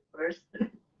yourself first.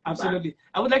 Absolutely.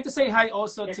 I would like to say hi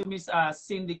also to Miss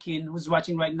Cindy Kin, who's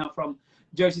watching right now from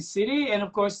Jersey City. And of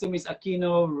course to Miss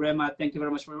Aquino Rema. Thank you very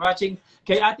much for watching.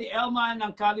 Kay Ate Elma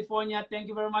ng California. Thank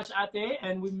you very much, Ate.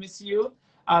 And we miss you.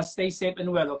 Stay safe and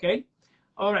well, okay?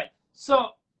 All right.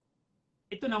 So,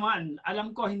 ito naman,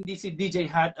 alam ko hindi si DJ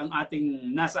Hat ang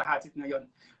ating nasa hot seat ngayon.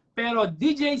 Pero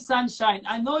DJ Sunshine,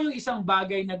 ano yung isang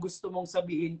bagay na gusto mong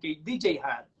sabihin kay DJ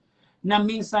Hat na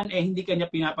minsan hindi kanya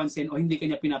pinapansin o hindi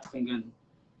kanya pinapakinggan?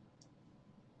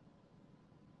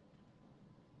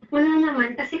 Wala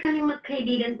naman, kasi kami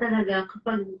magkaibigan talaga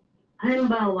kapag,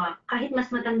 halimbawa, kahit mas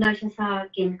matanda siya sa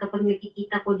akin, kapag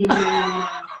nakikita ko din yung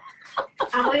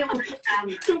ako yung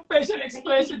Yung facial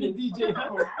expression ni DJ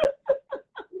Hat.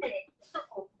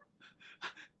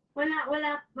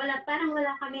 Parang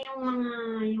wala kami yung mga,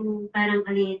 yung parang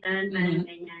alitan, parang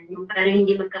ganyan, yung parang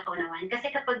hindi magkakaunawan. Kasi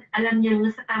kapag alam niya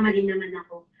nasa tama din naman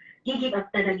ako, give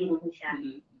up talaga din siya.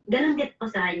 Ganon din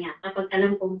po sa kanya. Kapag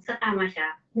alam kong sa tama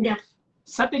siya, hindi ako.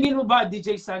 Sa tingin mo ba,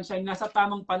 DJ Sunshine, nasa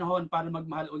tamang panahon para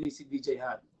magmahal uli si DJ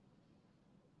Hat?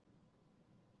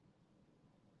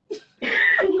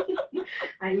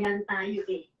 Ayan tayo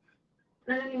eh.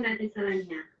 Alamin natin sa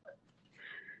kanya.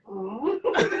 Oh.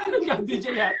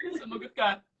 DJ Hat, sumagot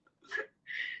ka.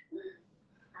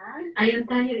 Ayun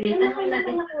tayo eh. Tanong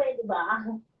natin. Diba?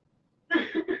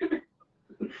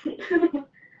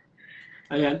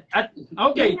 Ayan. At,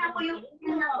 okay.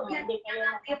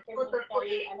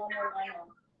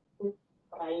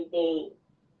 Friday.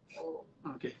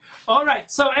 Okay. All right.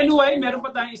 So anyway, meron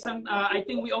pa tayong isang, I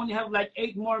think we only have like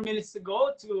 8 more minutes to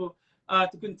go to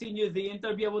continue the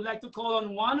interview. I would like to call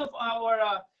on one of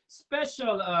our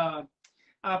special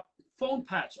phone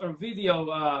patch or video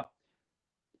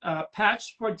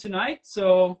patch for tonight.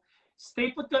 So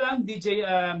stay put ka lang, DJ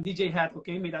Hat,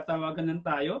 okay? May tatawagan lang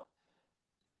tayo.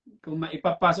 Kung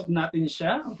maipapasok natin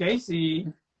siya, okay?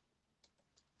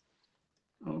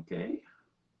 Okay.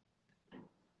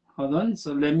 Hold on.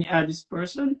 So let me add this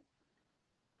person.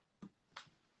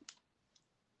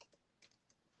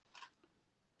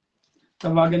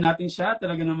 Tawagan natin siya.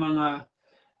 Talaga ng mga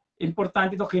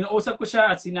importante ito. Kinausap ko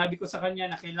siya at sinabi ko sa kanya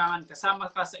na kailangan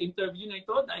kasama ka sa interview na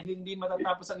ito dahil hindi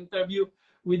matatapos ang interview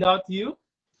without you.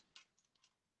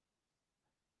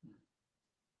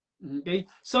 Okay.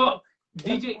 So,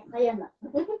 DJ.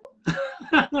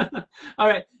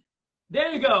 All right. There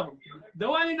you go. The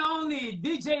one and only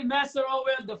DJ Master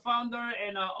Owell, the founder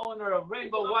and owner of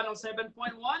Rainbow 107.1.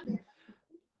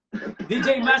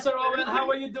 DJ Master Owell, how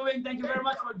are you doing? Thank you very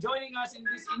much for joining us in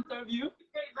this interview.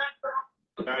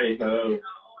 Hi, hello.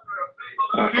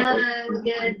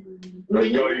 Good.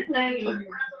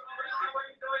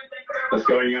 What's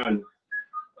going on?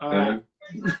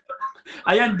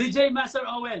 Ayan, DJ Master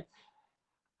Owell.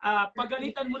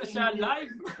 Pagalitan mo na siya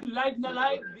live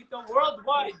dito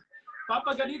worldwide.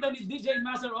 Papagalitan ni DJ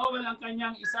Master Owell ang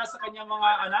kanyang isa sa kanyang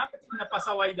mga anak na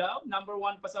pasaway daw, number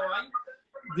 1 pasaway.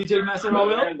 DJ Master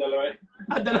Owell. Dalawa yan.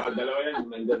 Dalawa yan.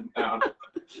 Nandun.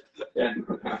 Yan.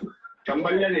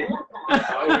 Kambal yan eh.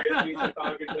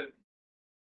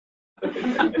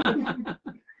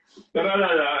 Pero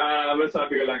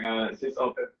masabi ko lang, since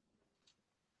open,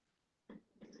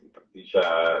 hindi siya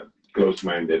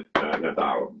close-minded na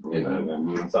tao.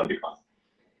 Sabi pa.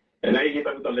 And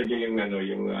nakikita ko talaga yung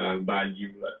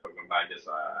value at pagmamahal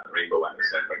sa Rainbow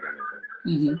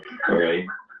 107. Okay?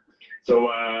 So,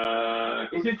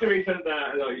 in situation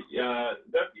na,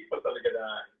 there are people talaga na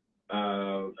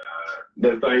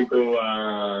they're trying to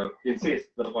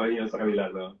insist na kung ano yun sa kanila,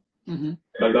 no?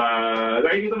 But,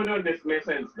 nakikita mo naman, may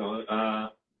sense, no?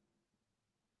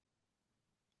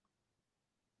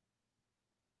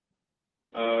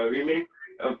 We make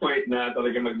a point na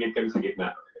talaga mag-meet kami sa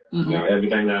gitna. Every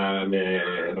time na may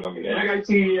kami. I can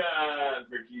see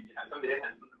Virginia.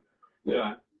 Di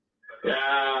ba? Kaya,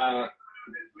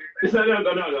 isa lang,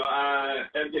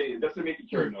 MJ, just to make it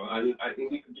sure, no? I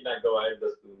hindi ko ginagawa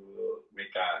just to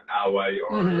make an away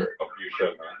or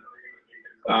confusion.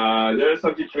 There are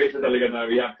some situations talaga na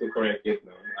we have to correct it,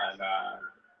 no? And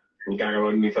kung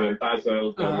kakaroon minsan ng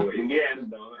tussle, so in the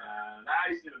end, no?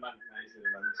 Naayos nyo naman.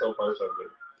 So far, so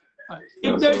good.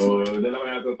 So, dalawa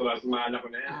na natutuwa sa mga anak ko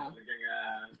na yan. Talagang,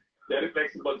 very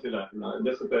flexible sila. No?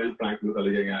 Just to tell you frankly,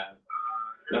 talagang,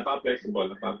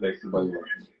 napaka-flexible.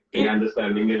 Yung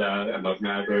understanding nila about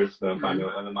matters,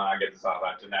 paano maaagad sa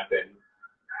radyo natin.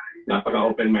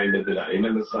 Napaka-open-minded nila. Yun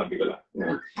ang nasasabi ko lang.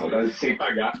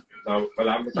 Sipag, So,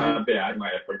 wala akong masasabi,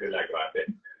 mga effort nila grabe.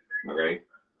 Okay?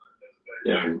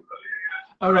 Yan.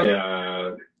 Alright.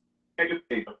 Kaya,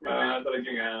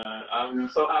 I'm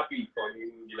so happy kung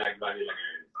yung ginagawa nila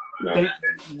ngayon. No?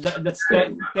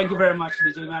 Thank you very much,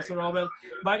 DJ Master Rowell.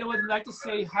 By the way, I'd like to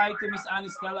say hi to Miss Annie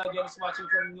Stella again, who's watching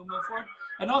from New Milford,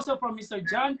 and also from Mr.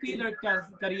 John Peter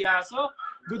Cariaso.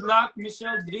 Good luck,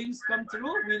 Michelle. Dreams come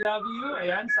true. We love you.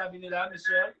 Ayan, sabi nila,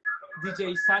 Michelle.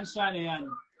 DJ Sunshine, ayan.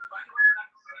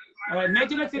 Alright,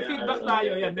 medyo nag-feedback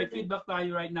tayo. Ayan, may feedback tayo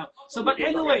right now. So, but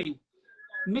anyway,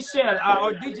 Michelle,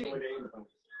 or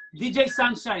DJ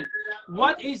Sunshine,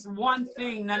 what is one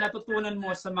thing na natutunan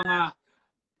mo sa mga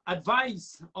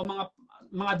advice o mga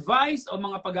advice o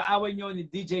mga pag-aaway nyo ni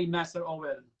DJ Master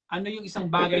Rowell? Ano yung isang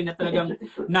bagay na talagang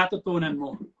natutunan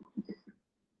mo?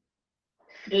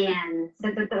 Ayan, sa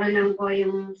totoo lang po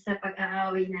yung sa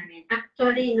pag-aaway namin.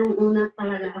 Actually, nung unang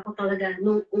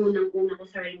unang-una ko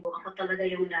sa Rainbow, ako talaga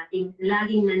yung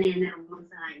laging nanenermong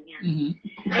sa kanya.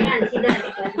 Ayan, si Daddy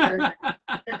ko talaga.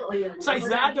 Totoo yun. So, it's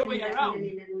the other way around.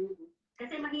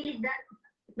 Kasi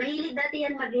mahilig dati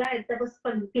yan mag-live. Tapos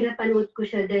pag pinapanood ko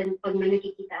siya din, pag may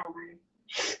nakikita ako man,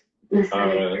 nasa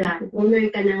live ka, owner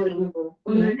ka ng Rainbow,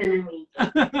 owner ka ng Rainbow.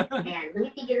 Ayan,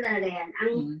 tumitigil talaga yan.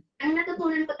 Ang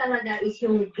natutunan ko talaga is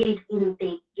yung give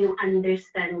intake, yung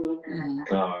understanding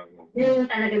talaga. Yung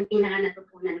talagang pinaka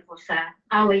natutunan ko sa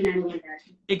away namin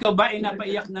dati. Ikaw ba ay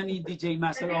napaiyak na ni DJ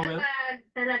Master Rowell?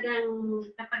 Talagang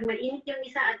kapag mainit yung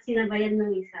isa at sinabayan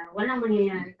ng isa, walang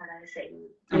mangyayari talaga sa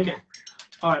inyo. Okay.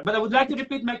 Alright, but I would like to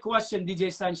repeat my question,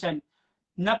 DJ Sunshine.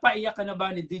 Napaiyak ka na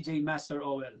ba ni DJ Master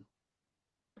Rowell?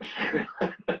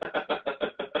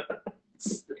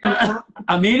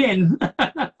 Aminin.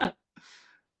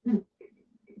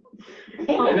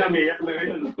 Namiyak na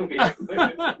rin.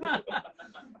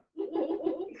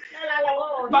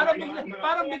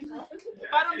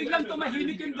 Parang biglang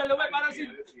tumahimik yung dalawa. Parang si...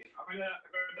 Ako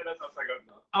na sasagot,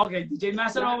 no? Okay, DJ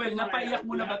Master Rowell, napaiyak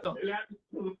mo na ba to?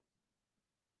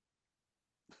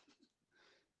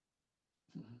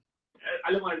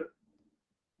 Alam mo,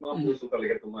 mga puso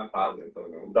talaga itong mga tao nito.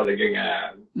 No? Talagang,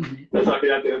 nasabi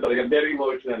natin talaga, very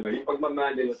emotional. No? Yung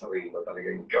pagmamahal nila sa Rainbow,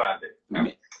 talagang grabe.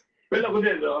 Well, ako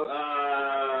din, no?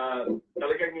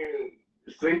 Talagang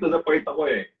straight to the point ako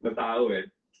na tao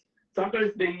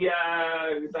Sometimes they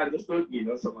misunderstood me,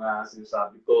 no? Sa mga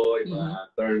sinasabi ko, yung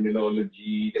mga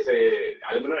terminology. Kasi,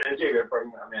 alam mo na, NJ, we're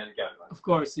from America. No? Of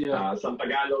course, yeah. Sa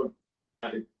Tagalog,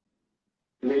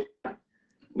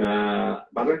 na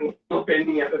parang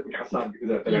pending yata yung kakasabi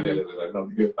ko sa talaga.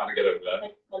 Parang gano'n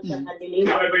lang.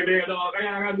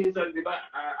 Kaya nga minsan, di ba,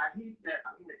 I hate na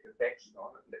nag-text,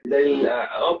 no? Dahil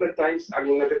oftentimes,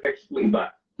 ang nag-text mo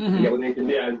iba, hindi ako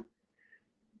naintindihan.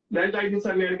 Dahil tayo din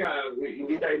sa Amerika,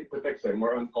 hindi tayo nag-text,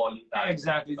 more on calling tayo.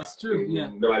 Exactly, that's true,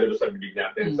 yeah. Lumalabas sa bibig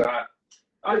natin.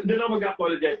 Doon ako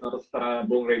mag-apologize sa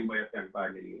buong Rainbow FM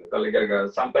family. Talaga,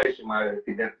 sometimes yung mga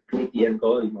tinitiyan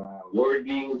ko, yung mga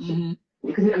wordings,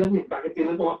 hindi kasi alam bakit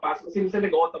yun pumapasok. Kasi minsan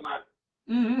nag-automatic.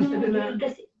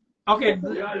 Okay,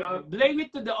 blame it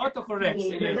to the autocorrect.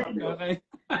 Okay.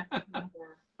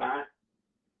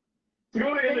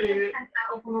 Siguro yun ang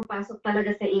tao pumapasok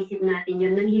talaga sa isip natin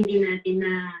yun nang hindi natin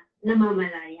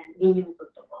namamalayan. Yun yung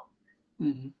totoo.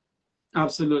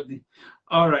 Absolutely.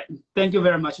 All right. Thank you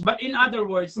very much. But in other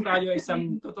words, tayo ay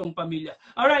isang totoong pamilya.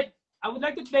 All right. I would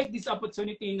like to take this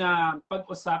opportunity na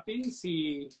pag-usapin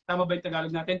tama ba yung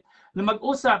Tagalog natin, na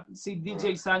mag-usap si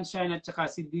DJ Sunshine at saka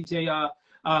si DJ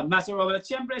Master Rowell. At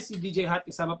syempre si DJ Hat,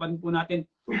 kasama pa rin po natin.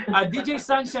 DJ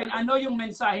Sunshine, ano yung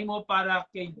mensahe mo para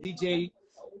kay DJ...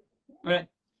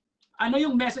 Ano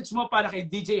yung message mo para kay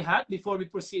DJ Hat before we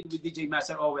proceed with DJ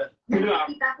Master Rowell? Sino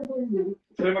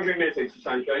mag-message si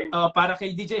Sunshine? Para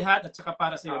kay DJ Hat at saka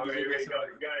para sa iyo.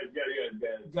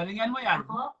 Galingan mo yan.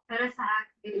 Ako, para sa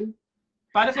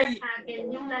akin,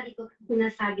 yung lagi ko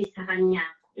sinasabi sa kanya,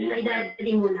 kay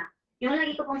Daddy muna, yung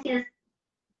lagi ko pong sinasabi,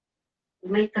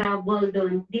 may trouble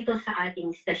doon dito sa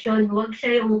ating stasyon. Huwag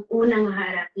siya yung unang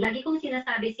harap. Lagi kong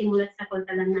sinasabi simulat sa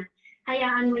kontalan na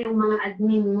hayaan mo yung mga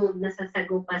admin mo na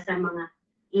sasagupa sa mga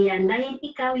iyan. Dahil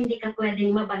ikaw hindi ka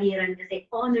pwedeng mabahiran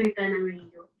kasi honor ka ng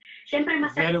radio. Siyempre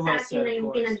masakit sa akin na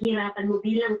yung pinaghirapan mo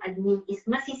bilang admin is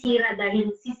masisira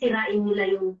dahil sisirain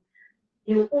nila yung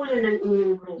ulo ng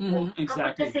inyong grupo.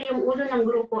 Kapag kasi yung ulo ng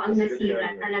grupo ang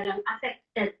nasira, talagang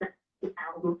affected na yung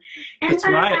tao mo. And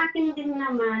para sa akin din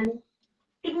naman,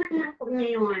 tignan lang po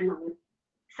niya yung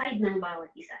side ng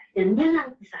bawat isa. Yan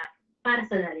lang isa para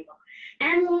sa dali ko.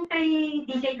 And kay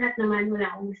DJ Hat naman, wala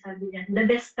akong masabi dyan. The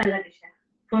best talaga siya.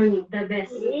 For me, the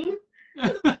best.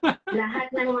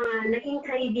 Lahat ng mga naging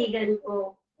kaibigan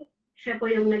ko, siya po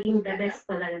yung naging the best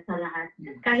talaga sa lahat.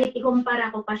 Kahit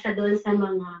ikumpara ko pa siya doon sa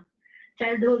mga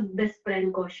childhood best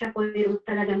friend ko, siya po yung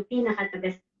talagang pinaka-the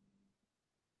best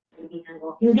kaibigan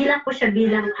ko. Hindi lang po siya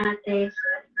bilang ate,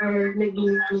 or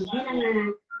naging bilang na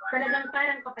talagang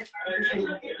parang kapatid ko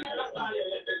siya.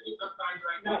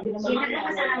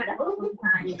 Pinagpapasalamat ako sa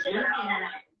kanya siya na kilala.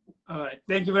 Alright,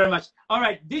 thank you very much.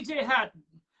 Alright, DJ Hat,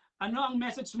 ano ang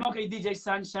message mo kay DJ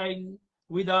Sunshine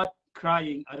without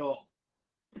crying at all?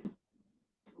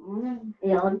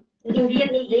 Yun. Hindi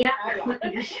yan iiyak.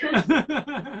 Matigas yun.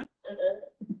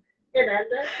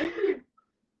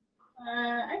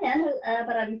 Ayan,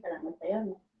 maraming salamat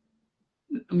sa'yo.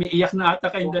 Umiiyak na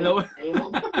ata kayong dalawa.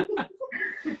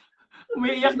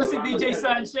 Umiiyak na si DJ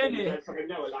Sunshine eh. Sa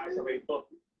kanya, wala ka sa rainbow.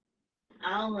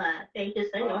 Thank you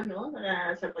sa'yo, no?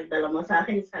 Sa pagdala mo sa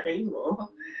akin sa Rainbow.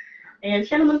 Ayan,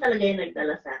 siya naman talaga yung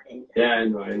nagdala sa akin. Yeah,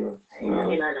 I know.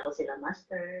 Nakilala ko sila,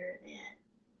 Master. Ayan.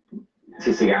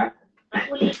 Sisiga?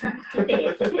 Ulit.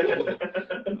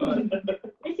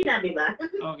 May sinabi ba?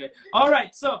 Okay. All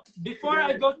right. So, before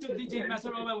I go to DJ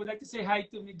Master Roma, I would like to say hi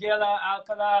to Miguela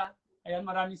Alcala. Ayan,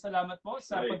 maraming salamat po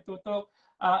sa pagtutok.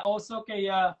 Also kay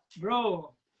bro,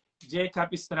 J.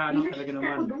 Capistrano, talaga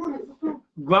naman.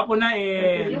 Gwapo na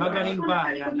eh, magaling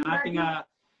pa. Ayan, ang ating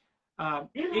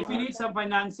if you need some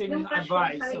financing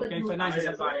advice, okay, financial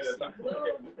advice.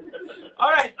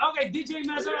 Alright, okay, DJ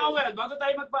Master Owel, bago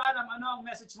tayo magpaalam, ano ang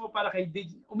message mo para kay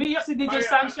DJ? Umiiyak si DJ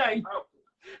Sunshine.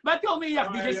 Ba't ka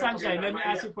umiiyak, DJ Sunshine? Let me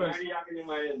ask you first. Iyakin yung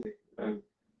mayan eh.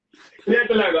 Yeah,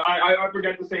 talaga. I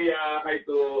forgot to say hi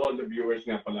to all the viewers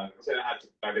nga pala. Kasi lahat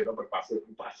tayo ito pagpasok.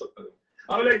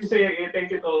 I would like to say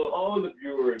thank you to all the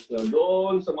viewers.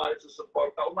 Doon sa mga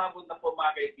susuporta, umabot na po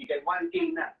mga kaibigan,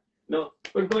 1K na. No,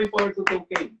 we're going forward to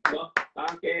 2K, no?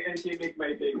 Okay, and she make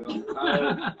my thing, no?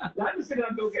 Lahat na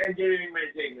sila 2K and she make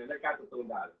my thing, no? Nagkatotoo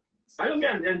na. Alam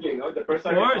yan, NJ, no? The first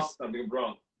time I talked something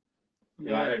wrong.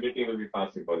 Yeah, everything will be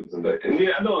possible. Hindi,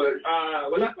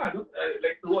 wala pa, no?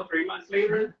 Like 2 or 3 months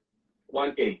later,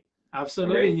 1K.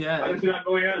 Absolutely, okay? yeah. Ano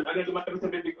sinabi yan? Ano lumatapos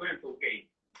sa bibig ko yan? 2K.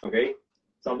 Okay?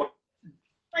 So,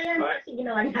 Ayan, kasi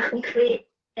ginawa niya akong create.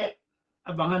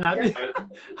 Abangan natin.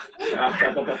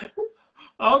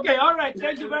 Okay, all right.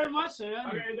 Thank you very much.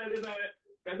 Okay,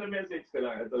 ito message ko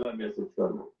lang. Ito lang message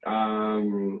ko.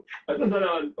 Ito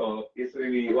naman to is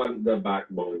really one the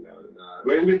backbone.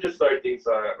 When we're just starting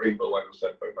sa Rainbow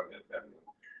 107 FM.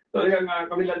 Talagang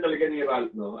kami lang talaga ni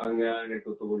Ralph, no? Ang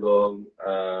nagtutulong.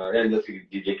 Yan si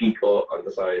DJ Kiko on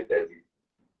the side.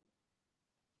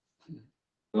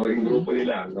 No, yung grupo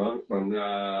nila, no? From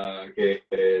kay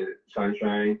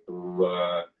Sunshine to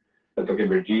kay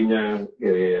Virginia,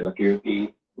 kay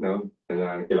Cutie, no?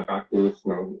 Kila Cactus,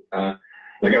 no?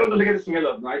 Nagkaroon talaga ng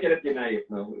singalot, no? I cannot deny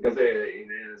it, no? Kasi in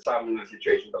some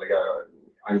situation talaga,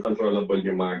 uncontrollable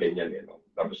yung mga ganyan, no?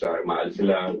 Tapos mahal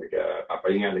sila,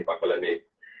 nagpapahinga, nagpapalamig.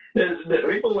 The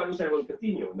Rainbow 107 will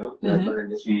continue, no?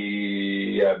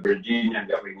 Si Virginia,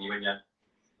 hindi ako iniwan niya.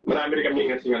 Marami rin kami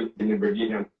nga singalot din ni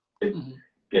Virginia.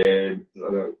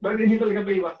 But hindi talaga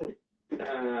ba iwasan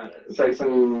sa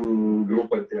isang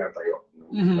grupo na tinatayo, no?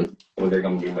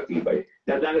 Talagang maging matibay.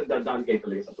 Dadaan kayo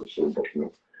talaga sa pagsubok, no?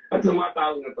 At sa mga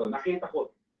tao na to, nakita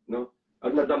ko, no?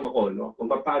 At nadama ko, no? Kung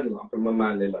paano ang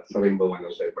pagmamahal nila sa Rainbow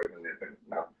 107 Net.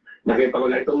 Nakita ko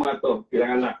na itong mga to,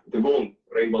 kailangan na, tubong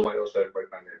Rainbow 107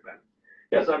 Net.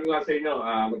 Kaya sabi ko nga sa inyo,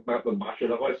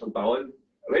 magbakasyon ako isang taon,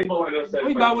 Rainbow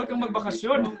 107. Uy, bawal kang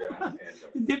magbakasyon.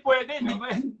 Hindi pwede, hindi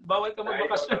ba? Bawal kang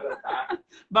magbakasyon.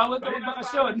 Bawal kang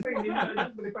magbakasyon.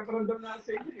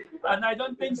 And I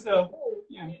don't think so.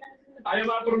 Ayaw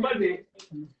ma-approval eh.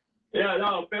 Yeah,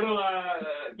 no, pero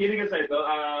kidding aside, no,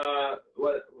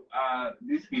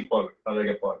 these people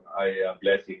talaga po ay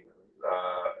blessing.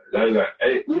 Lalo na,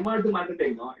 yung mga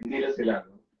dumatating, no, hindi lang sila.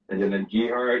 No? Nandiyan ng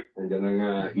G-Heart, nandiyan ng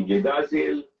EJ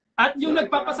Dazzle. At yung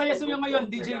nagpapasaya sa iyo ngayon,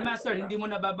 DJ Master, hindi mo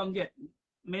nababanggit.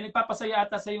 May nagpapasaya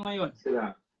ata sa iyo ngayon.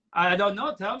 Sila. I don't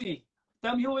know, tell me.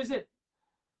 Tell me who is it?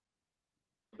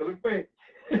 Tulog pa eh.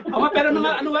 Pero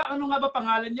ano nga ba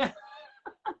pangalan niya?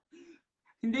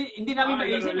 hindi namin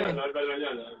maisip eh.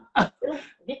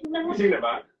 Sino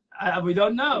ba? We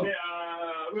don't know.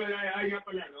 Well, I nga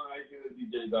pala, no? I feel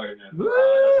DJ Darna.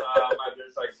 Sa mother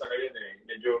side sa kayo eh.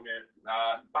 Medyo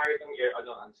pangit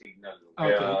ang signal. No?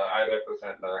 Okay. Kaya I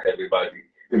represent everybody.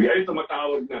 Hindi ay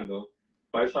tumatawag na, no?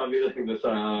 Para sabi na tingnan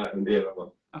sa andera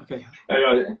ko. Okay.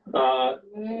 Ayun.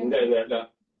 Hindi.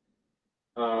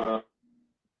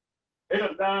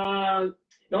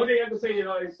 The only thing I have to say, you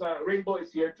know, is Rainbow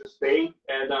is here to stay.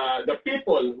 And the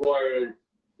people who are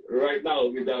right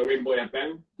now with the Rainbow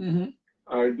FM,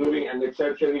 are doing an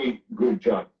exceptionally good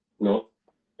job, no?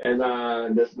 And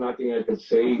there's nothing I could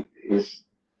say is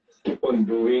keep on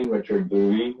doing what you're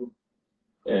doing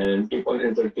and keep on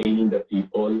entertaining the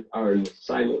people, our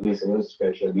silent listeners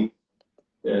especially.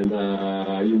 And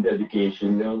yung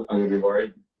dedication, ang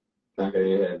reward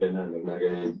heaven na,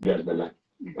 kay God na lang.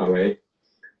 Okay?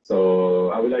 So,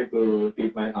 I would like to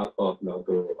tip my hat off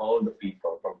to all the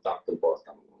people from top to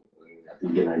bottom. At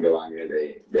yung ginagawa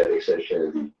nila, they're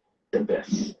essentially the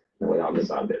best na wala akong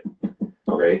masabi.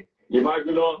 Okay? Yung mga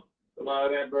gulo, mga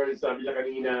rebels, sabi niya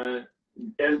kanina,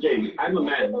 LJ, I'm a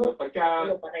man.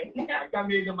 Pagka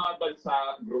may lumaban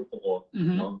sa grupo ko,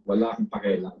 wala akong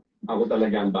pakialam. Ako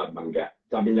talaga ang babangga.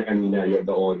 Sabi niya kanina, you're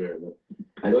the owner.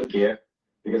 I don't care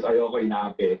because ayoko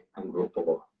inaapi ang grupo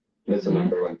ko. That's the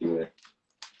number one thing.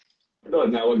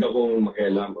 Doon, na huwag akong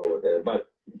makialam o whatever. But,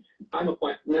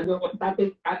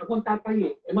 akong tatay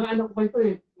eh. Mga anak ko ito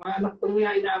eh. Mga anak ko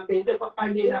nga inaapi. Hindi,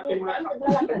 paano inaapi mga anak ko?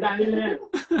 Dahil na yan.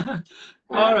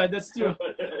 Alright, that's true.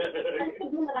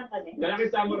 Lalaki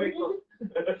sa mo rin ko.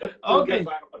 Okay.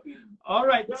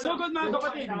 Alright, so good mga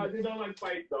kapatid. We don't want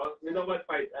fight though. We don't want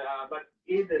fight. But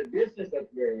in the business that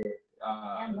we're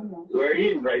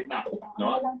in right now,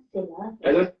 no?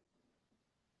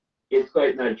 It's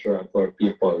quite natural for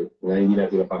people na hindi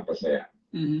natin napapasaya.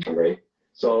 Okay?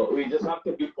 So, we just have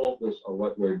to be focused on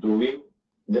what we're doing.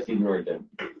 Just ignore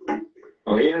them.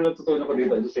 Okay, yun ang natutunan ko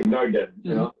dito. Just ignore them.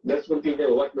 You know? Let's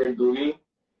continue what we're doing.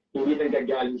 Hindi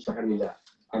nanggagaling sa kanila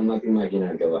ang ating mga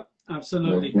ginagawa.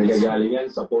 Absolutely. No? Nanggagaling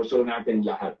yan sa puso natin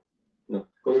lahat. No?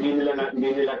 Kung hindi nila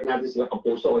natin sila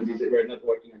kapuso, kung we're not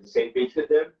working on the same page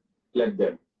with them, let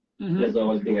them. That's the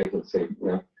only thing I could say.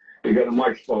 No? We're gonna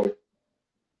march forward.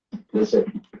 That's it.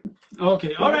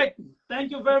 Okay, alright. Thank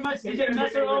you very much, DJ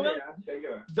Master Owen. Thank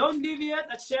you. Don't leave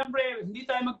yet. At syempre, hindi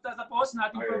tayo magtatapos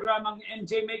na ating programang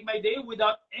MJ Make My Day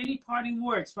without any parting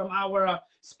words from our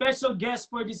special guest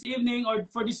for this evening or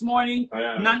for this morning,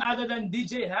 none other than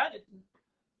DJ Had.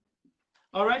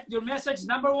 Alright, your message,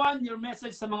 number one, your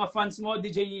message sa mga fans mo,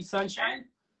 DJ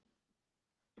Sunshine.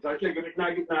 Actually,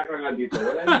 gitna ka nga dito.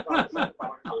 Wala na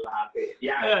parang kalahati.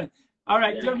 Yeah.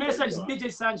 Alright, your message,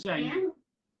 DJ Sunshine.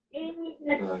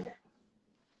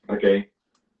 Okay.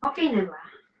 Okay na ba?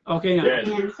 Okay nga. Yes.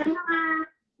 Ayan.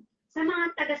 Sa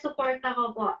mga taga-suporta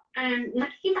ko po,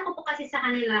 nakikita ko po kasi sa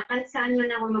kanila kahit saan yun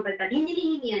ako mabalbal. Hindi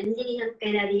rin yan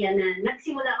kay Daddy yan na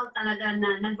nagsimula ako talaga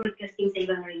na nag-broadcasting sa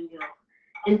ibang radio.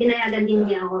 And pinayagan din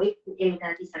niya ako yung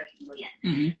dati sa radio yan.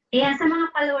 Kaya sa mga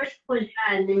followers ko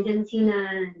dyan, nandyan sina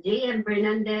J.M.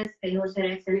 Fernandez, kay Jose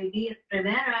Rexon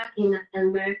Rivera, kina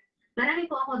Elmer. Marami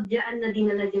po ako dyan na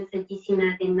dinala dyan sa GC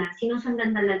natin na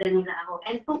sinusundan talaga nila ako.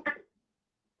 And kung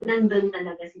nandun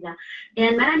talaga sila.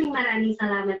 And maraming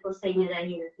salamat po sa inyo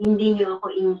dahil hindi nyo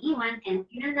ako iniiwan and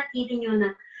pinanatili nyo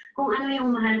na kung ano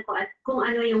yung mahal ko at kung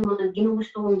ano yung mga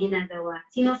ginugusto kong ginagawa.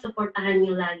 Sinusuportahan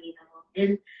nyo lagi ako.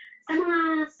 And sa mga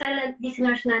silent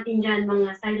listeners natin dyan,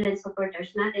 mga silent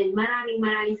supporters natin,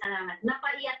 maraming salamat.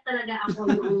 Napaiyak talaga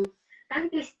ako noong Tongue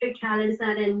Twister Challenge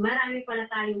natin. Marami pala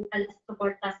tayong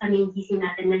suporta sa main GC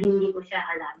natin na hindi ko siya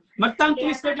alam. Mag-tongue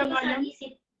twister ka nga yan?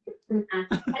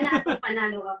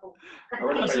 Panalo ako.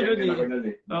 Absolutely.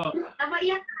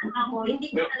 Napaiyak ako.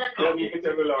 Hindi ko talaga.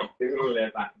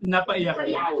 Napaiyak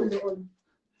ako doon.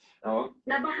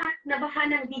 Nabaha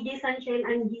ng DJ Sunshine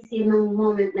ang GC nung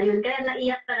moment na yun. Kaya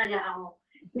naiyak talaga ako.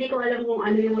 Hindi ko alam kung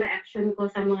ano yung reaction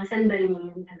ko sa mga sandali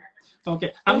yun talaga.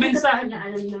 Okay. Ang mensahe.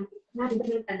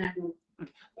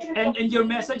 And your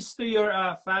message to your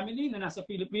family na nasa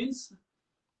Philippines,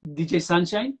 DJ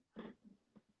Sunshine?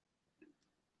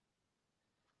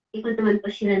 Hindi ko naman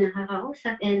po sila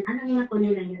nakakausap and alam na po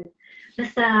nila yun.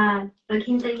 Basta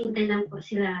maghintay-hintay lang po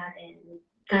sila and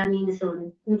coming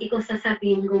soon. Hindi ko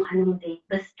sasabihin kung anong date.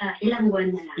 Basta ilang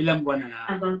buwan na lang. Ilang buwan na lang.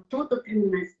 About 2 to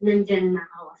 3 months, nandyan na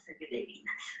ako sa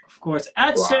Pilipinas. Of course.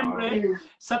 At syempre,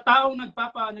 sa taong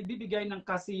nagbibigay ng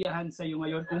kasiyahan sa iyo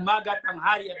ngayon, umaga,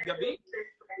 tanghali at gabi,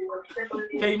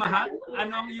 kay Mahal,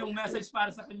 anong yung message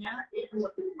para sa kanya?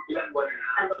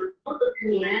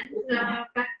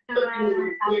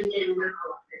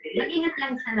 Mag-ingat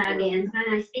lang sa lagi.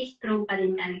 Sana stay strong pa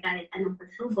rin kami kahit anong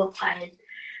pagsubok. Kahit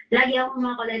lagi ako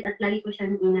makulit at lagi ko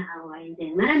siyang inaaway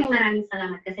din. Maraming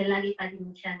salamat kasi lagi pa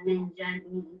rin siya nandyan,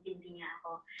 iniintindi niya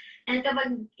ako. And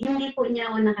kapag hindi po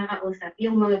niya ako nakakausap,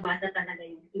 yung mga bata talaga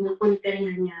yun,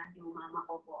 kinukonferingan niya yung mama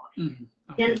ko po.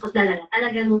 Okay. Yan po talaga.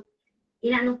 Talagang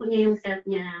inaano po niya yung self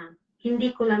niya na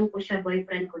hindi ko lang po siya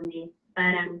boyfriend kundi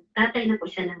parang tatay na po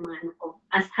siya ng mga anak ko.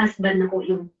 As husband na po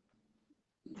yung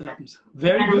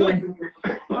very good.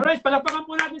 Alright, palakpakan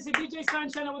po natin si DJ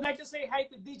Sunshine. I would like to say hi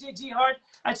to DJ G Heart.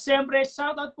 At syempre,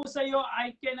 shoutout po sa iyo.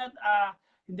 I cannot,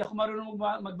 hindi ako marunong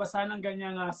magbasa ng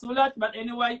ganyang sulat. But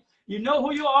anyway, you know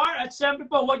who you are. At syempre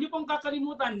po, huwag niyo pong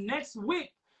kakalimutan, next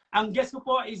week, ang guest ko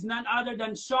po is none other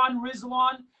than Sean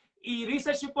Rizwan.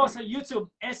 I-research niyo po sa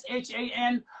YouTube,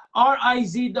 SHANRIZWAN,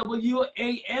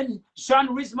 Sean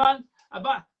Rizwan.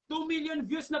 Aba, 2 million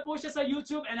views na po siya sa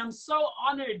YouTube and I'm so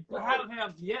honored to have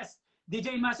him. Yes,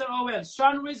 DJ Master Owel.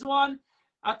 Sean Rizwan,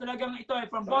 at talagang ito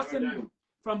ay from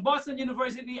Boston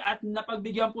University at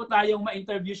napagbigyan po tayong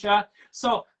ma-interview siya.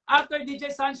 So, after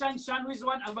DJ Sunshine, Sean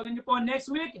Rizwan, abangan niyo po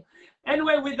next week.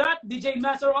 Anyway, with that, DJ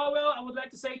Master Owel, I would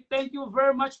like to say thank you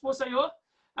very much po sa iyo.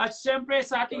 At syempre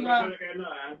sa ating...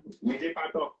 DJ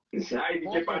Patok. Hi,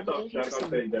 DJ Patok. Shout out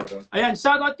sa inyo. Ayan,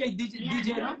 shout out kay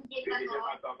DJ, no? DJ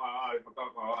Patok.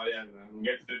 Ayan.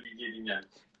 Gets to DJ din yan.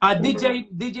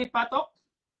 DJ Patok?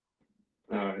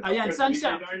 Ayan, saan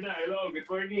siya? Hello, good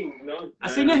morning. No?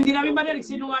 Sino? Hindi namin marinig.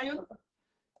 Sino nga yun?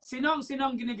 Sino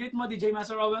ang ginigreet mo, DJ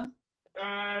Master Owel?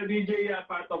 DJ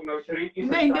Patok, no? Hindi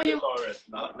yung...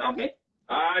 Okay.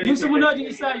 Yung sumunod, yung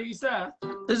isa.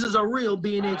 This is a real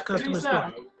B&H customer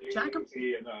support. Check him.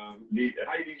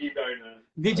 Hi, DJ Darna.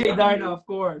 DJ Darna, of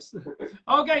course.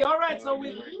 Okay, all right. So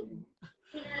we...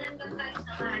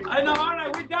 I know, all right.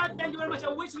 With that, thank you very much.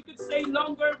 I wish we could stay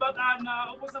longer, but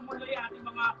ubos na muna yung ating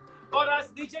mga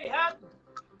oras. DJ Hat.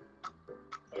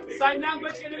 Sign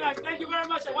language. Thank you very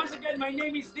much. Once again, my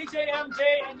name is DJ MJ,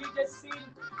 and you just seen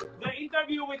the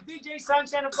interview with DJ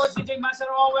Sunshine, of course, DJ Master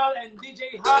Owel, and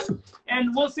DJ Hot.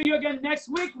 And we'll see you again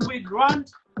next week with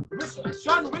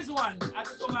Sean Rizwan. At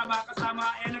ito mga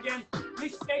kasama. And again,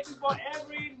 please stay tuned for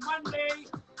every Monday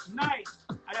night.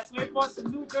 Alas 9 po sa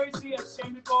New Jersey at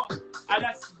syempre po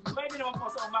alas 9 naman po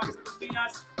sa umaga sa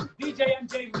Pilipinas. DJ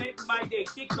MJ Make My Day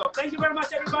TikTok. Thank you very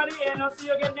much everybody and I'll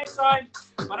see you again next time.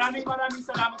 Maraming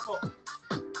salamat po.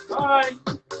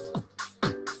 Bye!